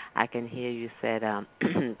 I can hear you said.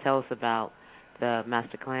 Tell us about the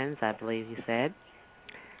Master Cleanse. I believe you said.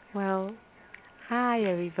 Well, hi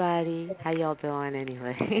everybody. How y'all doing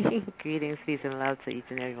anyway? Greetings, peace, and love to each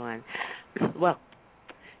and everyone. Well,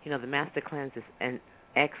 the Master Cleanse is an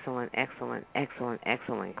excellent, excellent, excellent,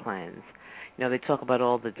 excellent cleanse. They talk about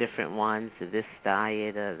all the different ones, this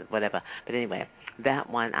diet, whatever. But anyway, that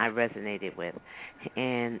one I resonated with,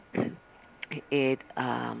 and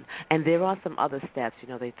and there are some other steps.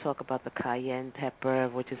 They talk about the cayenne pepper,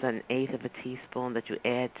 which is an eighth of a teaspoon that you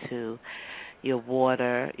add to your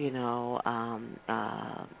water.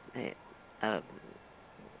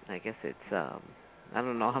 I guess it's I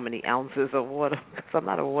don't know how many ounces of water because I'm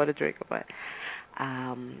not a water drinker, but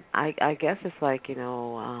I guess it's like 2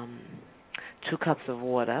 cups of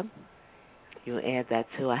water. You add that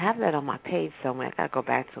too. I have that on my page somewhere. I gotta go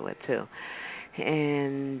back to it too.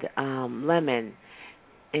 And lemon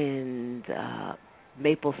and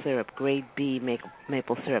maple syrup, grade B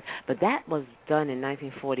maple syrup. But that was done in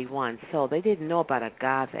 1941, so they didn't know about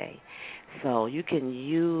agave. So you can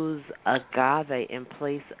use agave in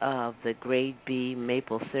place of the grade B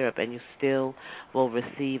maple syrup, and you still will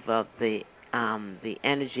receive of the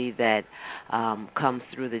energy that comes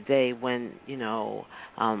through the day when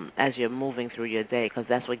as you're moving through your day, because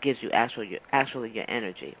that's what gives you actually your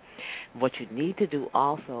energy. What you need to do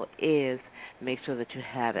also is make sure that you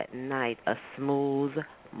have at night a smooth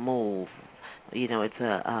move. It's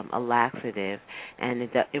a laxative, and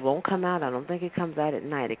it won't come out. I don't think it comes out at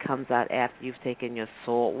night. It comes out after you've taken your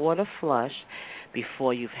salt water flush,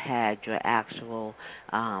 before you've had your actual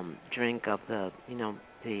drink of the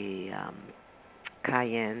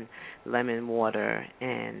cayenne, lemon water,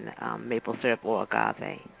 and maple syrup or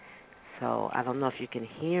agave. So I don't know if you can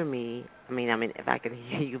hear me. I mean, if I can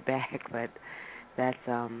hear you back, but that's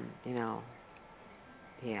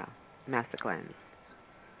Master Cleanse.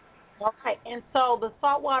 Okay, and so the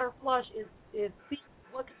saltwater flush is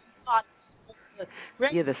what can you thought?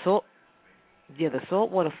 The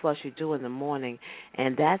salt water flush you do in the morning,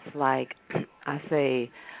 and that's like I say,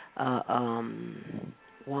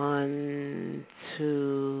 1,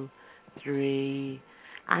 2, 3.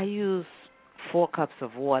 I use 4 cups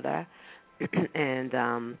of water, and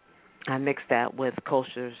I mix that with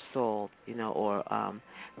kosher salt, or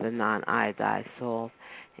the non-iodized salt,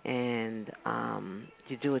 and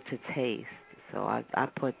you do it to taste. So I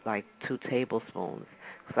put like 2 tablespoons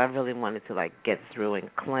because I really wanted to get through and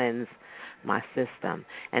cleanse my system,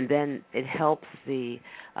 and then it helps the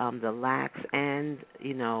lax and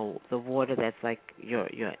the water that's like your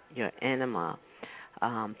enema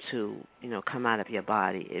to come out of your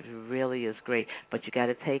body. It really is great, but you got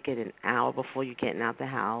to take it an hour before you're getting out the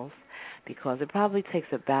house. because it probably takes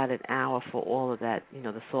about an hour for all of that,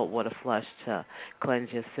 the salt water flush to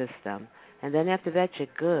cleanse your system. And then after that, you're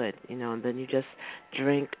good, and then you just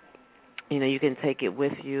drink. You can take it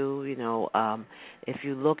with you. If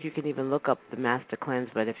you look, you can even look up the Master Cleanse.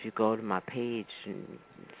 But if you go to my page and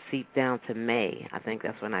seep down to May, I think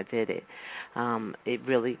that's when I did it. It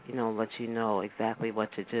really, lets you know exactly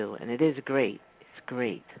what to do, and it is great. It's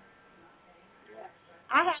great.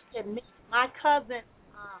 I have to admit, my cousin,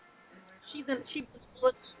 she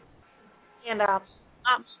was and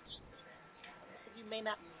you may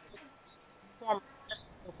not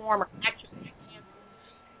performer actress.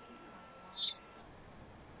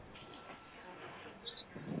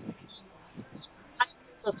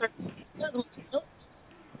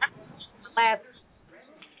 Last,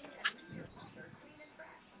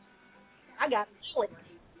 I got it,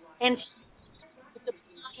 and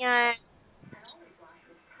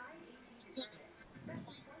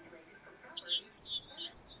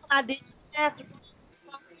I did after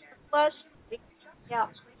flush. Yeah,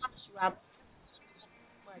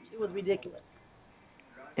 it was ridiculous.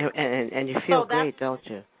 And you feel great, don't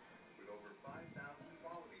you?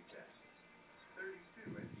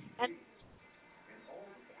 And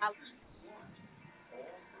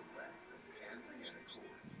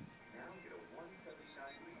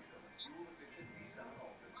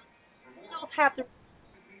have to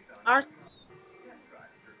our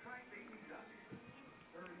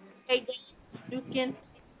new skin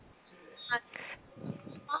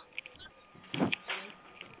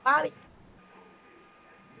body.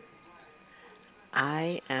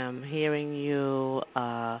 I am hearing you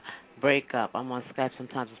break up. I'm on Skype.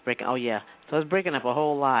 Sometimes it's breaking. Oh yeah, so it's breaking up a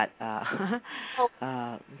whole lot.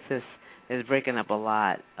 It's breaking up a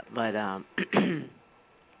lot. But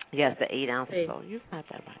yes, the 8 ounces. So you've got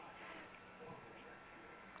that right.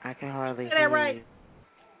 I can hardly hear right? You.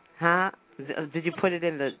 Huh? Did you put it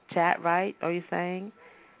in the chat right? Are you saying?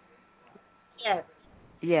 Yes.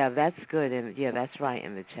 Yeah, that's good. And yeah, that's right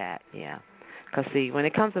in the chat. Yeah. Because, see, when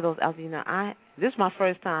it comes to those ounces, this is my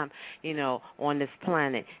first time, on this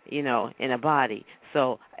planet, in a body.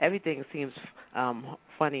 So everything seems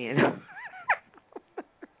funny and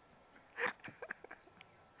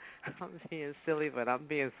I'm being silly, but I'm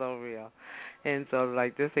being so real. And so,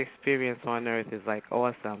 like, this experience on Earth is, like,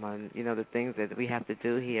 awesome. And, the things that we have to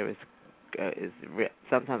do here is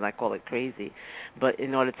sometimes I call it crazy, but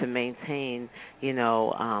in order to maintain,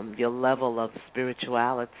 your level of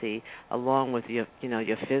spirituality along with your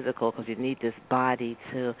physical, because you need this body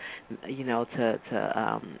to,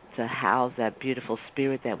 to house that beautiful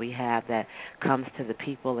spirit that we have that comes to the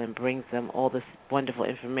people and brings them all this wonderful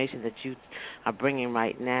information that you are bringing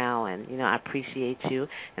right now. And I appreciate you,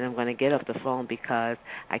 and I'm going to get off the phone because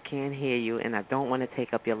I can't hear you, and I don't want to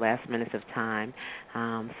take up your last minutes of time.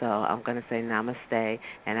 So I'm going to say namaste,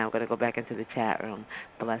 and I'm going to go back into the chat room.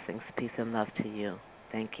 Blessings, peace, and love to you.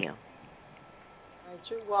 Thank you. All right,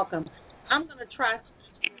 you're welcome. I'm going to try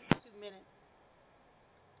 2 minutes.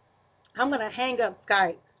 I'm going to hang up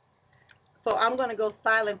Skype. So I'm going to go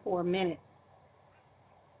silent for a minute.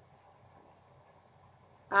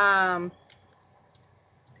 And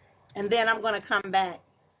then I'm going to come back.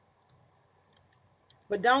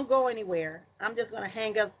 But don't go anywhere. I'm just going to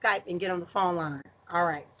hang up Skype and get on the phone line. All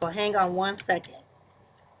right, so hang on 1 second.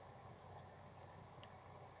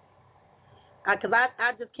 Because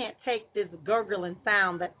I just can't take this gurgling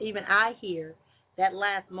sound that even I hear that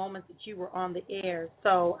last moment that you were on the air.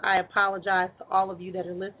 So I apologize to all of you that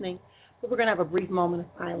are listening, but we're going to have a brief moment of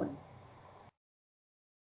silence.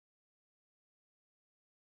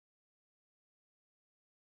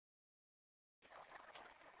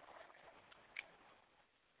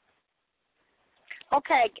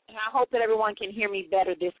 Okay, I hope that everyone can hear me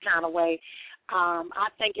better this kind of way. I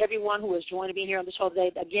thank everyone who has joined me here on the show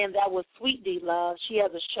today. Again, that was Sweet D Love. She has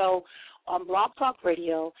a show on Blog Talk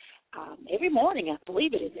Radio every morning. I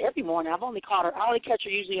believe it is every morning. I've only caught her. I only catch her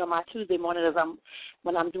usually on my Tuesday morning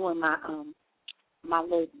when I'm doing my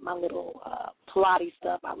little Pilates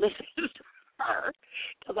stuff. I listen to her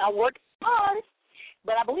because I work hard.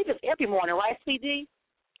 But I believe it's every morning, right, Sweet D?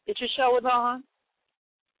 That your show is on?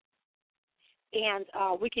 And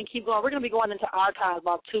we can keep going. We're going to be going into archives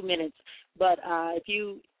about 2 minutes. But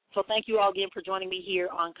so thank you all again for joining me here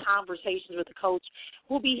on Conversations with the Coach.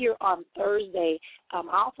 We'll be here on Thursday. I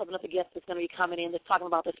also have another guest that's going to be coming in that's talking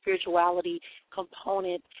about the spirituality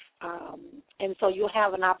component. And so you'll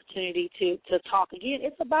have an opportunity to talk again.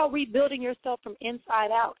 It's about rebuilding yourself from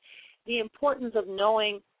inside out. The importance of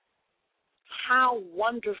knowing how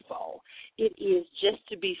wonderful it is just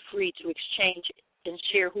to be free to exchange and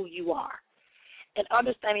share who you are. and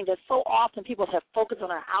understanding that so often people have focused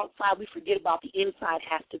on our outside, we forget about the inside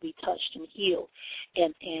has to be touched and healed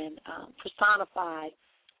and personified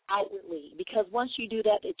outwardly, because once you do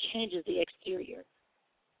that, it changes the exterior.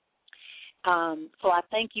 So I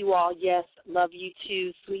thank you all. Yes, love you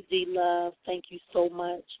too, Sweet D Love. Thank you so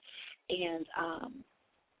much. And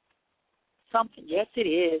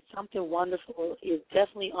something wonderful is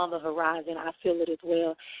definitely on the horizon. I feel it as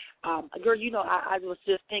well. Girl, I was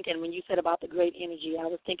just thinking when you said about the great energy, I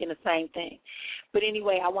was thinking the same thing. But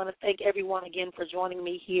anyway, I want to thank everyone again for joining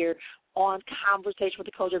me here on Conversation with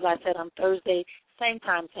the Coach. As I said, on Thursday, same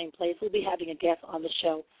time, same place. We'll be having a guest on the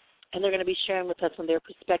show, and they're going to be sharing with us from their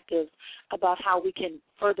perspectives about how we can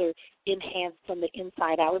further enhance from the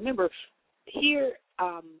inside out. Remember, here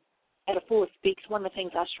at A Fool Speaks, one of the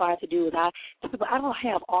things I strive to do is I don't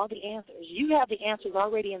have all the answers. You have the answers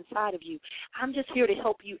already inside of you. I'm just here to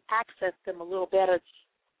help you access them a little better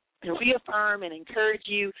and reaffirm and encourage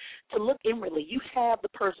you to look inwardly. You have the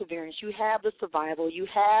perseverance. You have the survival. You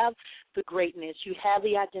have the greatness. You have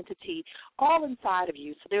the identity all inside of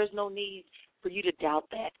you. So there's no need for you to doubt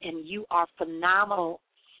that. And you are phenomenal.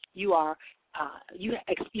 You are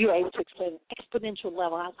able to explain exponential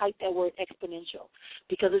level. I like that word exponential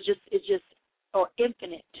because it's just or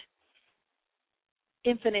infinite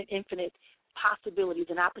possibilities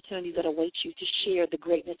and opportunities that await you to share the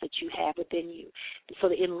greatness that you have within you. So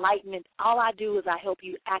the enlightenment, all I do is I help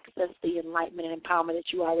you access the enlightenment and empowerment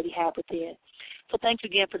that you already have within. So thank you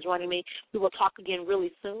again for joining me. We will talk again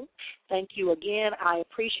really soon. Thank you again. I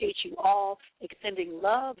appreciate you all, extending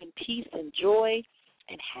love and peace and joy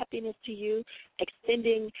and happiness to you,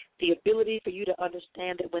 extending the ability for you to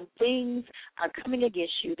understand that when things are coming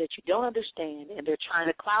against you that you don't understand and they're trying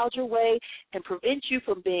to cloud your way and prevent you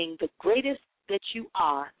from being the greatest that you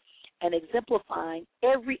are and exemplifying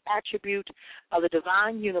every attribute of the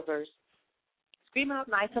divine universe, scream out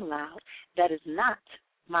nice and loud, that is not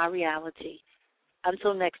my reality.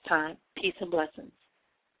 Until next time, peace and blessings.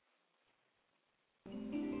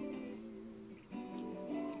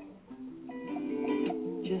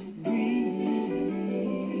 Just breathe.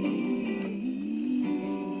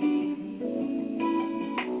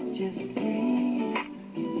 Just breathe.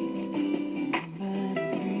 But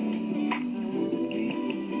breathe.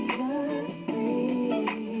 Just breathe.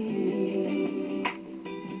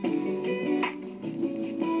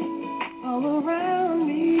 All around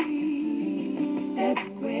me,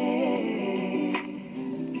 everywhere,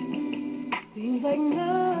 seems like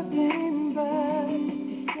nothing but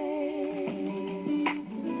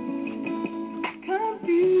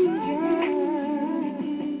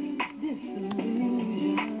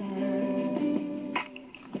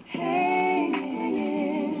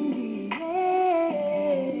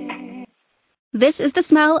This is the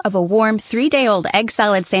smell of a warm 3-day-old egg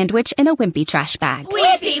salad sandwich in a Wimpy trash bag.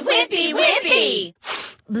 Wimpy, Wimpy, Wimpy!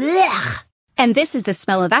 Blech. And this is the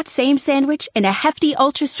smell of that same sandwich in a hefty,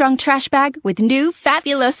 ultra-strong trash bag with new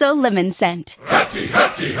Fabuloso lemon scent. Hefty,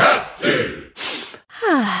 hefty, hefty!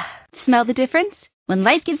 Smell the difference? When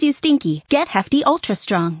life gives you stinky, get Hefty Ultra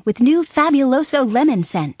Strong with new Fabuloso lemon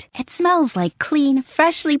scent. It smells like clean,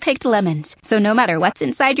 freshly picked lemons. So no matter what's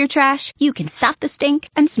inside your trash, you can stop the stink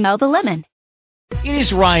and smell the lemon. It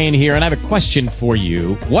is Ryan here, and I have a question for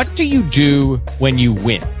you. What do you do when you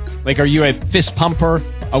win? Like, are you a fist pumper,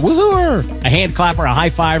 a woohooer, a hand clapper, a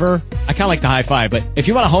high fiver? I kind of like the high five, but if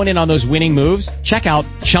you want to hone in on those winning moves, check out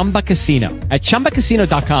Chumba Casino. At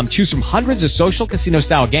ChumbaCasino.com, choose from hundreds of social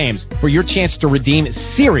casino-style games for your chance to redeem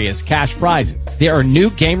serious cash prizes. There are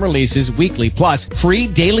new game releases weekly, plus free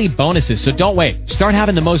daily bonuses, so don't wait. Start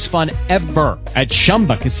having the most fun ever at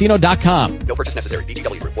ChumbaCasino.com. No purchase necessary.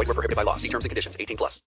 VGW. Void where prohibited by law. See terms and conditions. 18+.